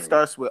out, she Mm.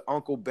 starts with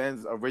Uncle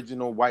Ben's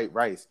original white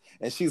rice.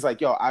 And she's like,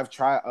 yo, I've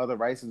tried other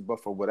rices,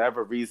 but for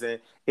whatever reason,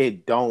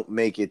 it don't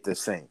make it the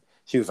same.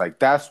 She was like,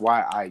 that's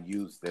why I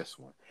use this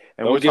one.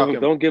 And we're talking,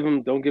 Don't give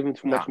him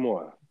too nah. much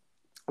more.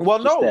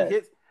 Well, Just no,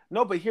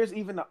 that. but here's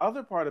even the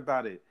other part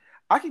about it.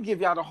 I could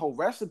give y'all the whole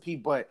recipe,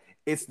 but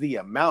it's the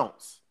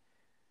amounts.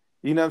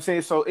 You know what I'm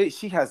saying? So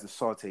she has the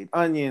sauteed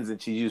onions,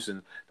 and she's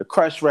using the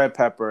crushed red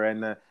pepper,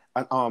 and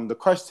the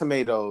crushed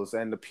tomatoes,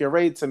 and the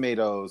pureed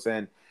tomatoes,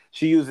 and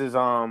she uses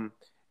and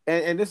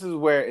this is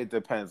where it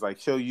depends. Like,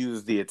 she'll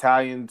use the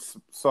Italian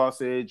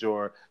sausage,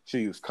 or she'll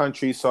use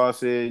country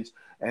sausage,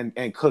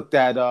 and cook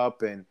that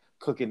up and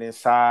cook it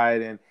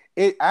inside. And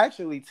it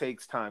actually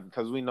takes time,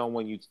 because we know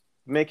when you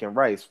making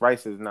rice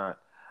is not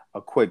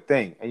a quick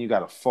thing, and you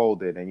got to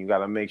fold it, and you got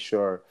to make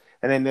sure.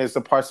 And then there's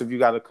the parts of, you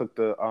got to cook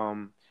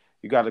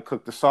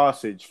the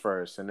sausage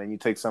first, and then you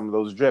take some of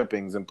those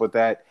drippings and put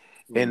that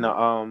in the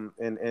Mm.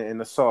 in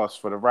the sauce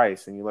for the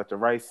rice, and you let the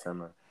rice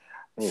simmer.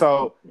 Mm.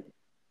 So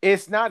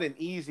it's not an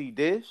easy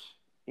dish.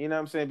 You know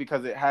what I'm saying?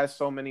 Because it has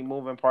so many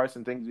moving parts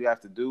and things you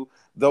have to do,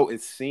 though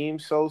it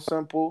seems so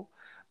simple.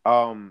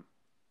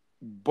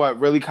 But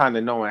really kind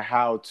of knowing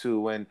how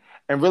to and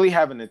really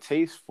having a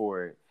taste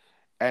for it.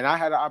 And I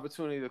had an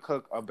opportunity to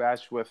cook a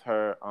batch with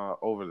her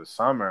over the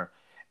summer,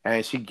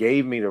 and she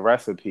gave me the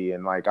recipe.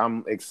 And like,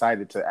 I'm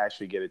excited to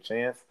actually get a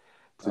chance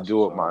to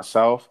do it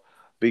myself,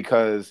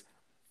 because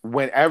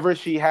whenever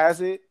she has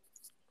it,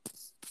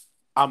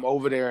 I'm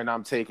over there and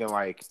I'm taking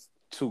like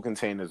 2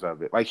 containers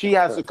of it. Like, she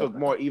has to cook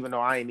more, even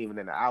though I ain't even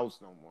in the house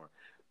no more,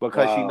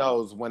 because she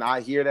knows when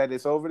I hear that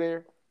it's over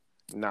there,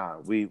 nah,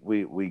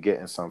 we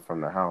getting some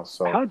from the house.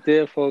 So how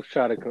dare folks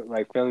try to,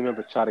 like, family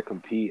members try to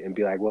compete and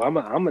be like, well, I'm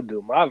gonna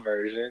do my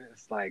version.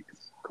 It's like,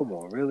 come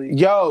on, really?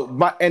 Yo,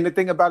 and the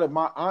thing about it,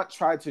 my aunt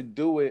tried to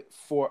do it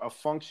for a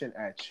function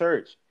at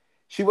church.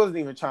 She wasn't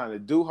even trying to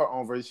do her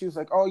own version. She was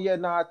like, oh yeah,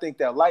 nah, I think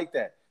they'll like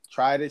that.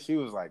 Tried it. She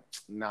was like,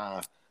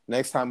 nah,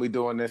 next time we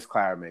doing this,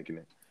 Clara making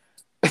it.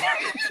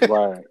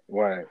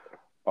 Right.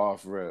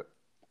 Off rip.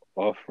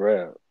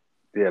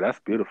 Yeah, that's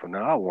beautiful.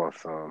 Now I want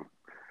some.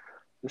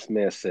 This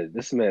man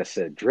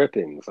said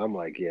drippings. I'm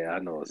like, yeah, I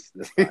know it's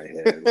this guy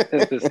head.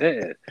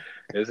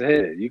 It's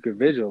head. You can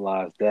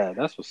visualize that.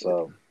 That's what's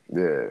up.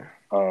 Yeah.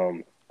 All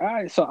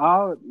right, so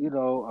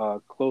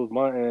I'll close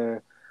my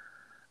end.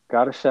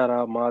 Gotta shout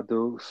out my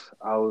Dukes.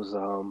 I was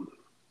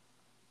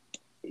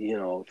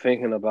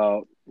thinking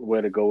about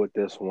where to go with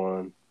this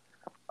one.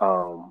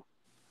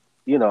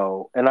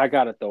 And I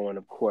gotta throw in,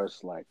 of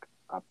course, like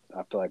I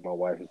feel like my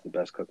wife is the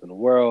best cook in the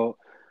world.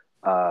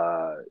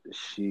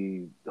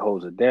 She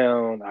holds it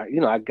down.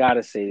 I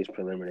gotta say these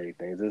preliminary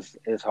things.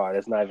 It's hard.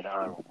 It's not even an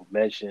honorable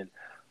mention.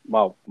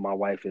 My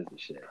wife isn't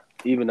shit,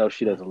 even though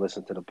she doesn't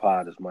listen to the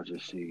pod as much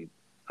as she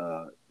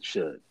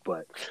should.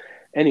 But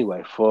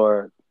anyway,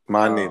 for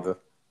mine neither.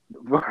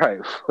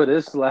 Right, for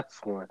this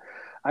last one,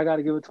 I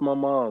gotta give it to my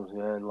mom's,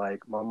 man.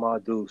 Like my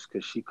mom Dukes,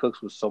 because she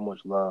cooks with so much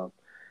love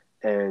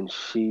and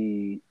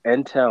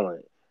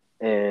talent,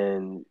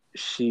 and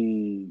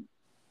she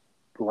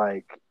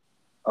like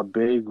a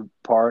big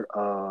part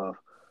of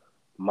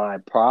my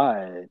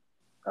pride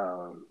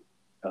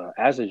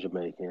as a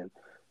Jamaican.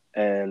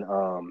 And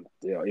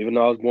even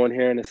though I was born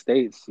here in the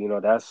States,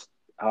 that's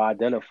how I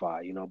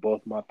identify.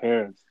 Both my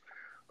parents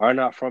are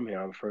not from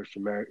here. I'm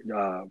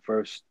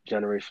first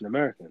generation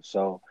American.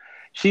 So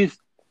she's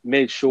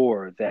made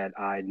sure that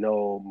I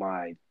know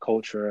my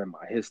culture and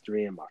my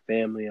history and my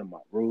family and my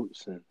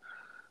roots, and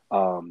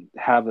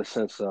have a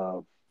sense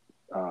of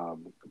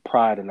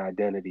pride and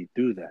identity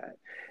through that.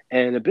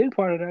 And a big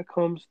part of that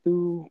comes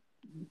through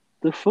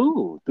the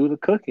food, through the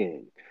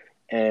cooking.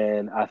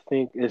 And I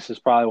think this is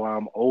probably why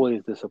I'm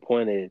always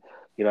disappointed.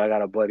 I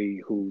got a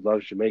buddy who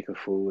loves Jamaican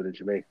food and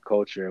Jamaican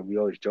culture, and we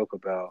always joke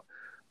about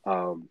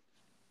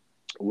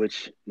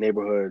which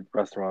neighborhood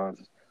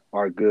restaurants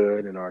are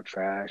good and are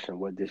trash, and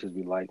what dishes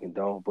we like and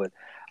don't. But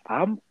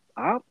I'm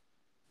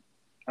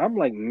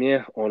like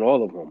meh on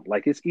all of them.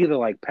 Like, it's either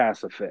like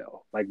pass or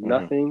fail. Like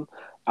nothing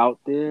out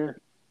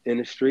there in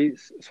the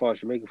streets as far as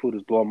Jamaican food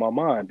is blowing my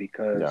mind,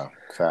 because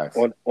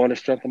on the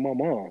strength of my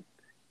mom.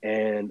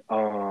 And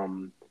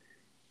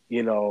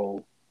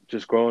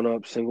just growing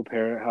up single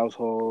parent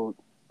household,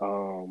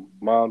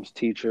 mom's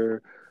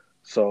teacher.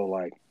 So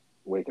like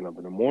waking up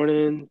in the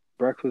morning,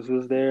 breakfast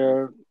was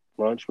there,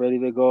 lunch ready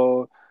to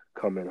go,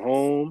 coming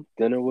home,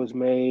 dinner was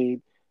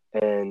made,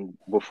 and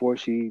before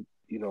she,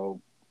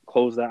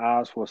 closed her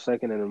eyes for a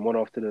second and then went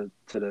off to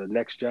the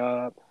next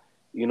job,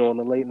 on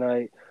the late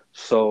night.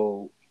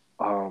 So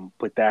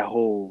but that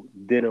whole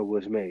dinner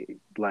was made,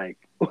 like,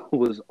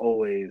 was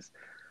always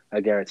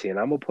a guarantee. And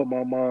I'm gonna put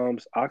my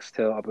mom's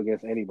oxtail up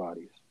against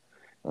anybody's.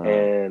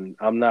 And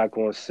I'm not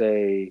gonna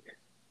say,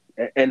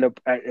 and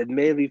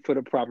mainly for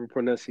the proper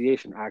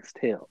pronunciation,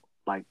 oxtail.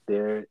 Like,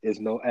 there is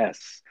no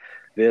S.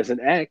 There's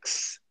an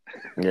X,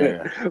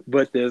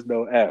 but there's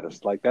no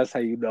S. Like, that's how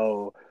you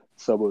know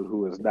someone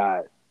who is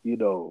not,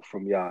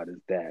 from Yard,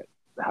 is that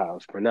how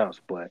it's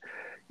pronounced. But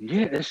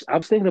yeah, I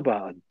was thinking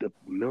about a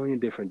million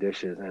different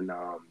dishes, and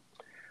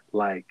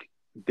like,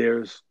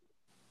 there's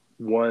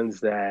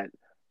ones that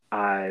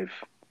I've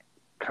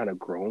kind of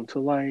grown to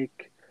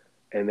like,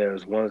 and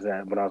there's ones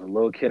that when I was a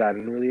little kid I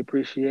didn't really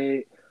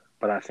appreciate.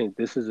 But I think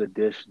this is a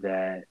dish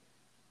that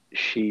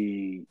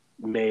she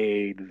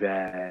made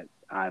that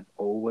I've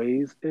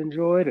always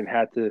enjoyed and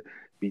had to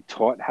be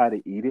taught how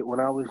to eat it when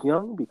I was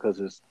young, because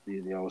it's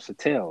it's a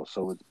tail,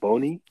 so it's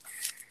bony.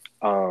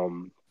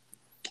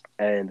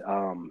 And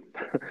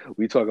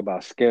we talk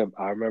about skimp.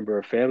 I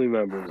remember family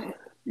members,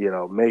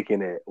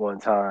 making it one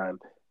time,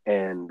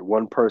 and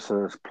one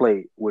person's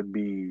plate would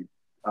be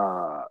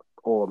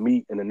all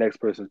meat, and the next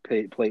person's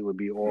plate would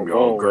be all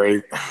bone.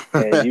 Great.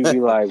 And you'd be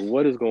like,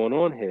 "What is going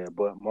on here?"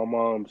 But my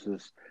mom's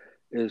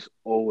is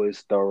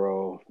always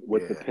thorough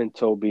with the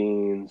pinto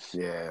beans.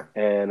 Yeah.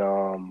 And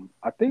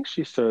I think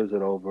she serves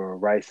it over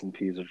rice and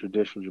peas, or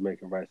traditional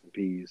Jamaican rice and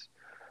peas.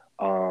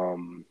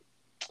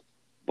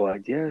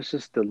 But yeah, it's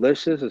just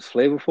delicious. It's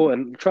flavorful,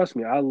 and trust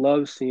me, I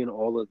love seeing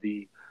all of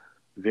the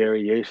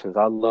variations.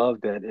 I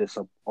love that it's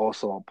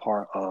also a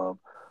part of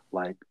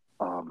like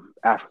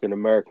African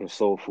American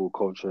soul food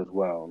culture as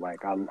well.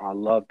 Like I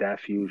love that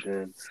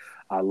fusion.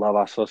 I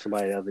saw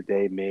somebody the other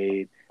day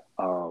made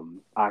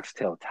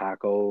oxtail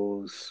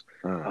tacos,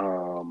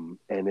 Mm.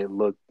 and it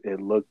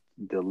looked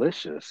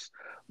delicious.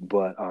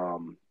 But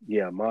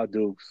yeah, Ma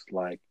Dukes,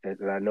 like,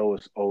 and I know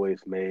it's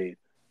always made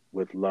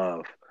with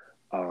love.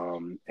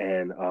 And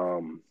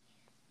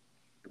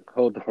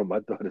hold on, my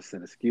daughter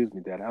said, "Excuse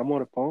me, Dad, I'm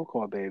on a phone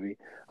call, baby.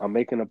 I'm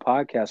making a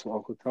podcast with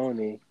Uncle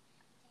Tony."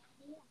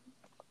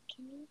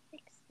 Can you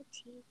fix the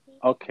TV?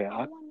 Okay,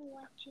 I want to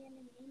watch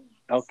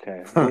Animaniacs.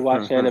 okay, we'll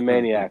watch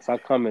Animaniacs. I'll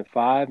come in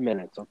 5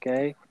 minutes.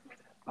 Okay.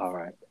 All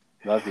right.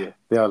 Love you.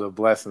 The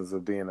blessings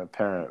of being a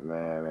parent,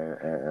 man,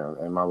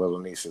 and my little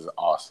niece is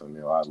awesome.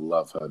 I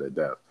love her to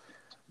death.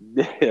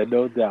 Yeah,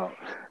 no doubt.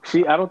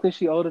 I don't think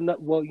she old enough.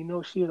 Well,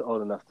 she is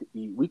old enough to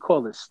eat. We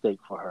call it steak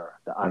for her,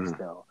 the Mm.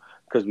 oxtail,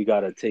 because we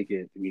gotta take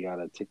it. We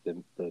gotta take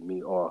the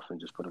meat off and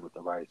just put it with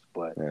the rice.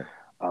 But Yeah.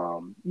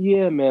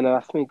 yeah, man.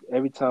 I think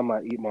every time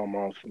I eat my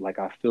mom's, like,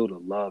 I feel the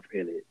love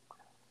in it.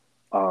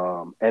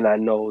 And I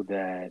know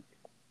that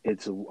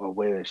it's a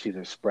way that she's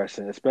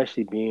expressing,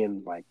 especially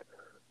being like,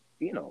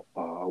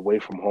 away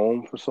from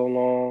home for so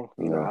long.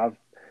 Yeah. I've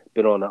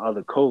been on the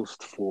other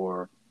coast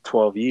for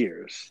 12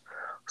 years.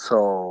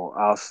 So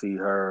I'll see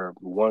her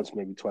once,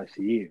 maybe twice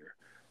a year.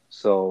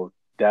 So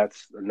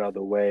that's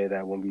another way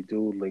that when we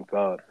do link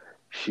up,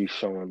 she's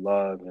showing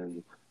love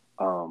and,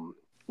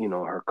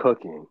 her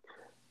cooking.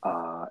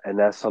 And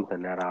that's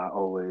something that I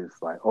always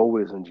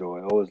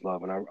enjoy, always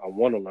love. And I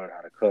want to learn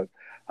how to cook.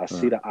 I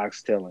see Mm. the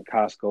oxtail in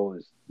Costco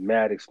is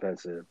mad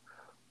expensive,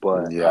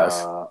 but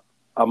Yes.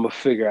 I'm gonna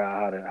figure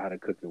out how to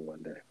cook it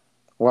one day.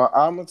 Well,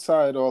 I'm gonna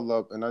tie it all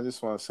up, and I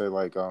just want to say,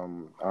 like,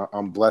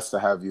 I'm blessed to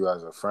have you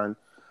as a friend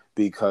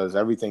because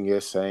everything you're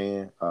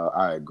saying,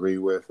 I agree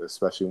with,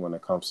 especially when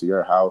it comes to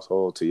your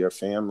household, to your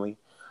family.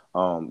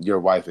 Your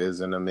wife is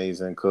an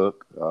amazing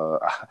cook.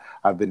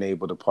 I've been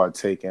able to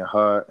partake in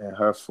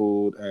her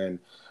food, and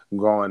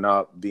growing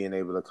up, being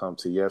able to come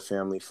to your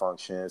family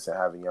functions and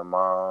having your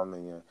mom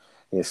and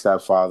your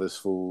stepfather's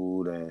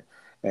food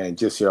and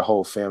just your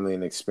whole family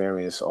and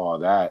experience all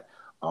that.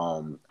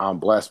 I'm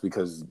blessed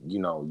because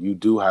you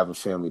do have a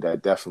family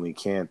that definitely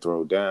can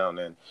throw down,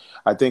 and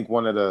I think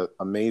one of the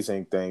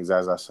amazing things,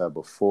 as I said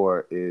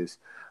before, is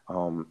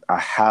I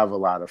have a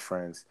lot of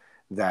friends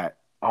that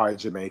are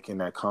Jamaican,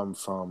 that come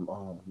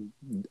from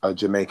a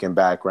Jamaican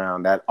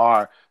background, that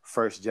are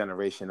first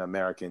generation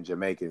American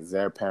Jamaicans.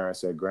 Their parents,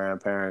 their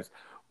grandparents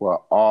were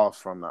all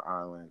from the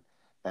island,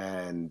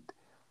 and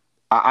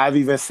I've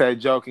even said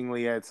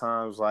jokingly at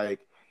times,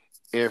 like,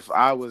 if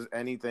I was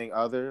anything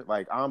other,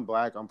 like, I'm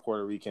Black, I'm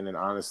Puerto Rican, and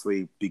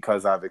honestly,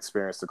 because I've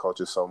experienced the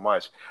culture so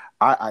much,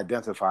 I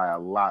identify a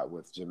lot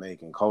with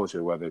Jamaican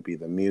culture, whether it be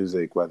the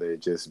music, whether it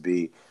just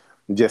be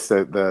just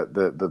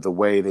the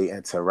way they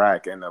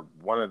interact. And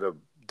one of the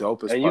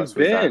dopest And parts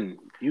was that,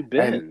 you've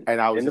and been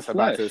I was in the just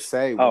about to flesh.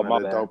 say, Oh, one of my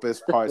the bad.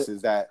 dopest parts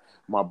is that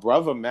my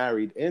brother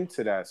married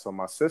into that. So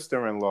my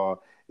sister-in-law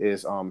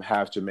is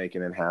half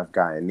Jamaican and half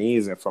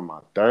Guyanese, and for my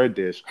third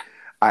dish,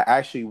 I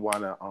actually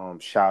want to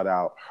shout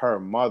out her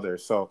mother.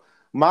 So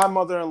my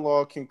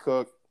mother-in-law can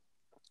cook.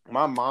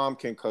 My mom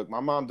can cook. My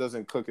mom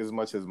doesn't cook as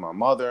much as my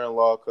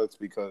mother-in-law cooks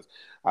because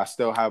I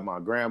still have my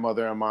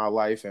grandmother in my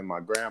life, and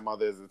my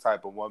grandmother is the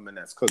type of woman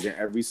that's cooking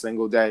every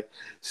single day.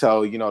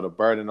 So, the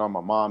burden on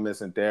my mom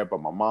isn't there, but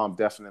my mom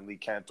definitely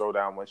can throw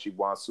down when she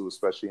wants to,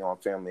 especially on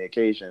family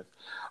occasions.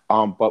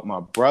 But my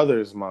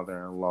brother's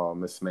mother-in-law,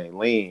 Miss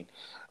Maylene,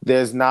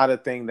 there's not a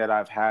thing that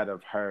I've had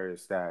of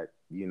hers that,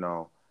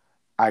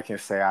 I can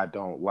say I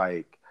don't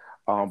like.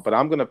 But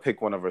I'm going to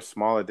pick one of her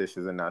smaller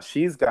dishes. And now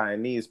she's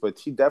Guyanese, but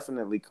she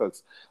definitely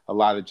cooks a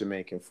lot of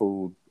Jamaican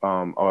food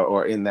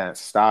or in that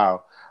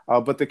style.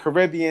 But the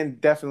Caribbean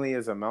definitely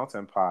is a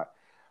melting pot.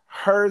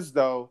 Hers,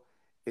 though,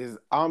 is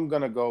I'm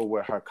going to go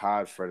with her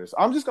cod fritters.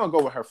 I'm just going to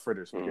go with her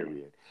fritters,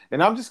 period.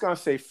 And I'm just going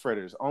to say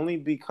fritters only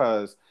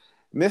because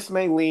Miss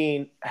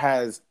Maylene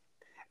has,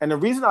 and the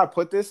reason I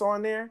put this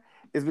on there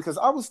is because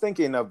I was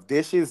thinking of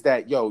dishes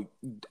that,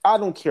 I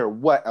don't care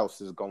what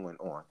else is going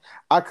on.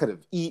 I could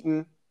have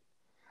eaten.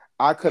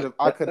 I could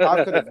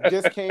have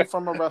just came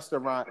from a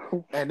restaurant,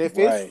 and if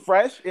it's Right.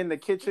 fresh in the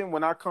kitchen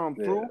when I come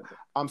Yeah. through,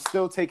 I'm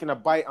still taking a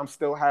bite. I'm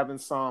still having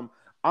some.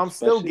 I'm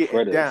still Especially getting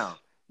fritters. down.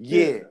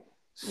 Yeah. Yeah.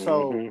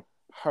 So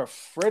her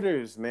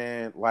fritters,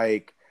 man,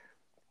 like,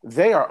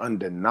 they are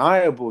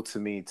undeniable to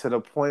me, to the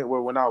point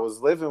where when I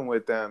was living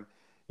with them,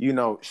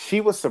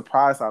 she was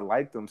surprised I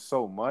liked them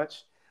so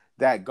much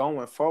that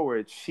going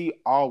forward, she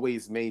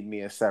always made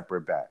me a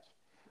separate batch.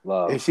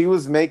 Love. If she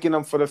was making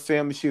them for the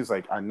family, she was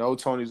like, I know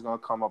Tony's going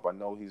to come up. I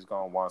know he's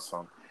going to want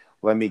some.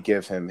 Let me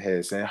give him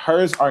his. And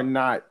hers are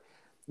not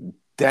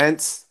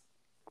dense.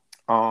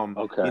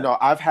 Okay.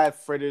 I've had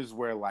fritters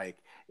where, like,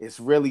 it's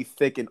really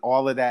thick and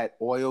all of that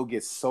oil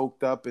gets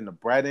soaked up in the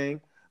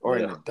breading or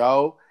in the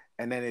dough.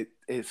 And then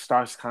it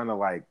starts kind of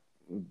like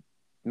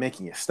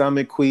making your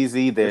stomach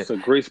queasy. It's a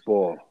grease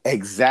ball.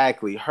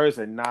 Exactly. Hers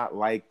are not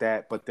like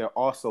that, but they're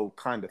also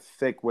kind of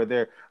thick where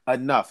they're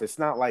enough. It's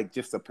not like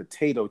just a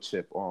potato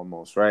chip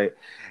almost, right?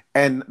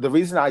 And the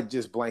reason I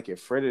just blanket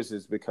fritters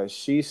is because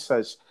she's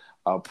such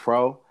a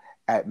pro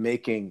at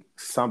making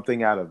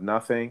something out of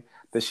nothing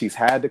that she's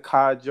had the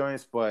cod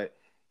joints, but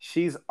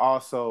she's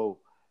also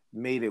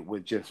made it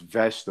with just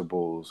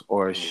vegetables,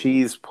 or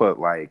she's put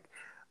like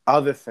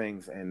other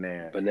things in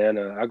there.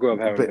 Banana. I grew up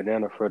having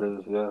banana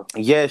fritters. Yeah.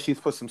 Yeah, she's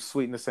put some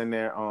sweetness in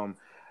there.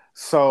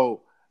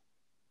 So,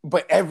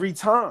 but every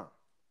time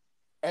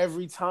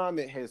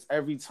it hits,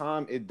 every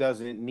time it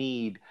doesn't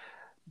need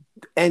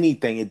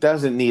anything. It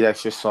doesn't need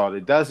extra salt.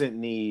 It doesn't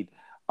need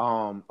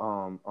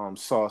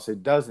sauce.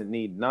 It doesn't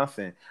need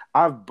nothing.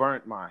 I've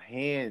burnt my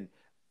hand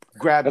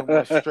grabbing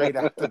one straight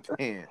out the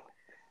pan.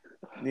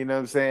 You know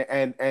what I'm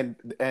saying?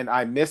 And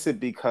I miss it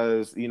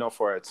because, you know,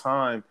 for a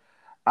time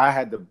I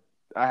had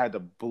the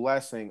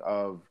blessing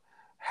of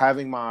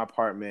having my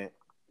apartment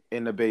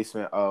in the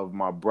basement of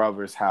my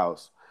brother's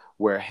house,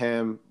 where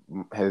him,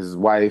 his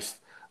wife,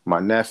 my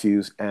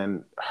nephews,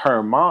 and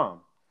her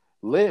mom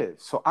live.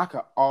 So I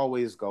could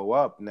always go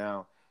up.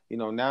 Now, you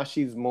know, now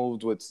she's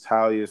moved with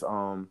Talia's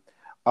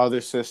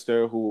other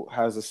sister who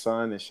has a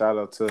son, and shout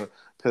out to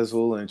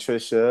Pizzle and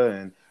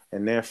Trisha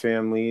and their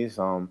families.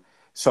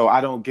 So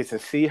I don't get to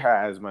see her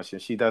as much,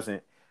 and she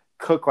doesn't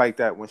cook like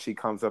that when she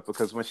comes up,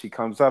 because when she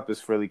comes up,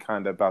 it's really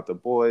kind of about the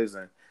boys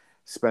and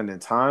spending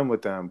time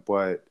with them.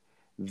 But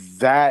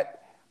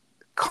that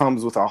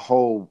comes with a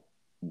whole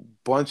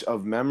bunch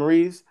of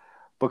memories,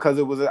 because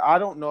I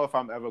don't know if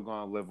I'm ever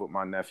going to live with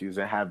my nephews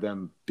and have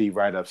them be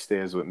right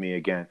upstairs with me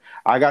again.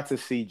 I got to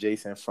see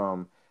Jason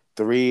from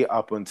 3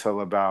 up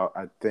until about,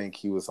 I think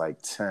he was like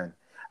 10.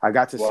 I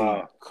got to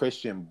see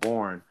Christian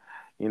born,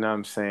 you know what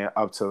I'm saying,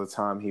 up till the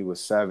time he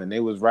was 7. They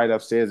was right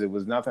upstairs. It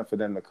was nothing for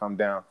them to come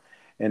down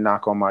and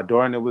knock on my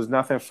door. And it was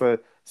nothing for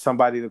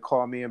somebody to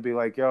call me and be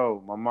like,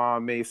 yo, my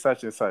mom made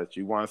such and such.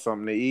 You want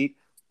something to eat?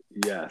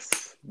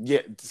 Yes.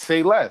 Yeah,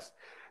 say less.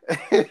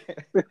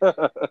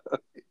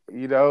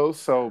 You know,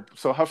 so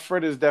her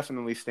fritters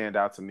definitely stand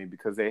out to me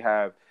because they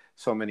have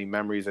so many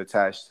memories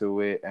attached to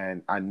it,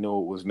 and I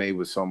know it was made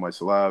with so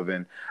much love,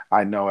 and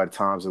I know at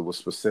times it was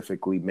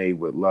specifically made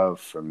with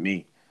love for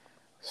me.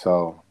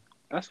 So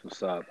that's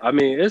what's up. I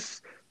mean,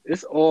 it's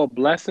all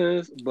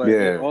blessings, but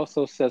it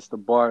also sets the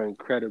bar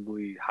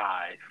incredibly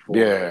high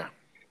for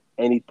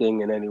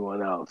anything and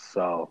anyone else.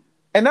 So,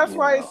 and that's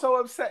why it's so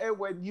upsetting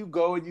when you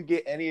go and you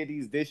get any of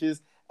these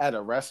dishes at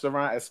a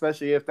restaurant,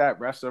 especially if that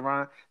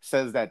restaurant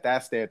says that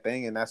that's their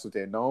thing and that's what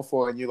they're known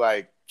for, and you're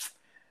like,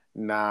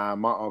 nah,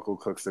 my uncle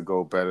cooks the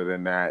goat better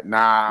than that.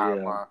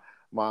 Nah,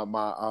 my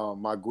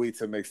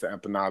guita makes the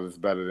empanadas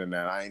better than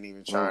that. I ain't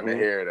even trying to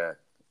hear that.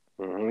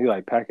 You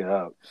like, pack it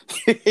up.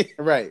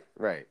 Right.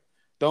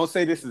 Don't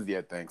say this is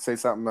your thing. Say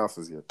something else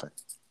is your thing.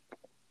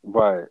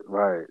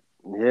 Right.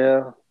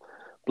 Yeah.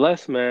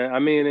 Bless, man. I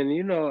mean, and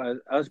you know,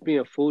 us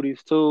being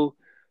foodies too,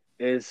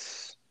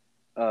 it's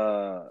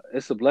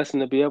a blessing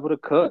to be able to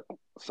cook.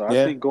 So I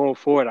think going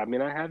forward, I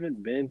mean, I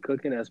haven't been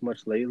cooking as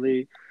much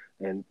lately,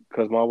 and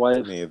because my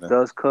wife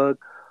does cook,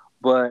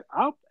 but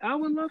I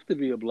would love to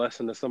be a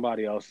blessing to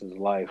somebody else's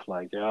life.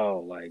 Like,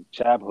 yo, like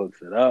Chab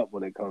hooks it up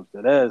when it comes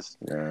to this.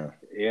 Yeah,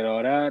 you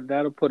know,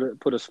 that'll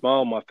put a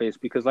smile on my face,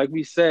 because like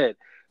we said,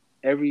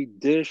 every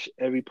dish,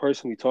 every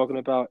person we talking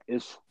about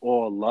is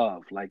all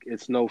love. Like,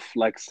 it's no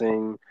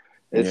flexing.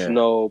 It's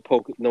no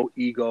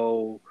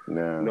ego.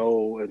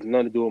 No, it's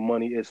nothing to do with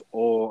money. It's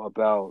all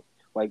about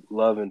like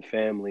love and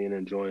family and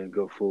enjoying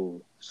good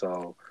food.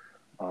 So,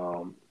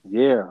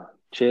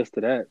 cheers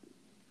to that.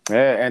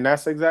 Yeah, and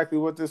that's exactly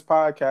what this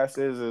podcast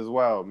is as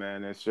well,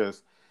 man. It's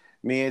just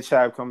me and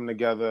Chab coming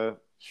together,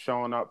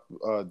 showing up,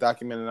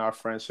 documenting our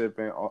friendship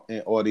in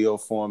audio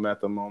form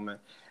at the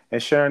moment,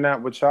 and sharing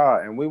that with y'all.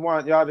 And we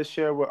want y'all to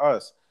share with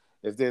us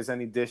if there's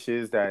any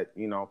dishes that,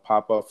 you know,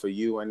 pop up for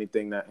you,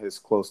 anything that is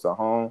close to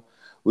home.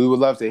 We would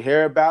love to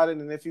hear about it.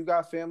 And if you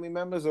got family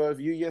members or if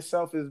you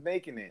yourself is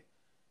making it,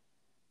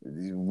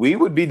 we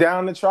would be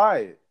down to try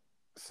it.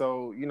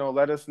 So, you know,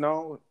 let us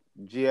know.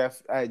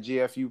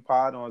 GFU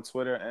Pod on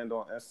Twitter and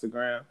on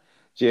Instagram.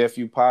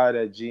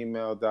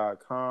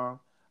 GFUpod@gmail.com.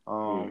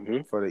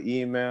 For the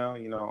email,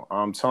 you know,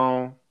 I'm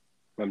Tone.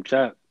 I'm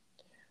Chap.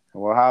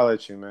 And we'll holler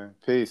at you, man.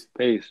 Peace.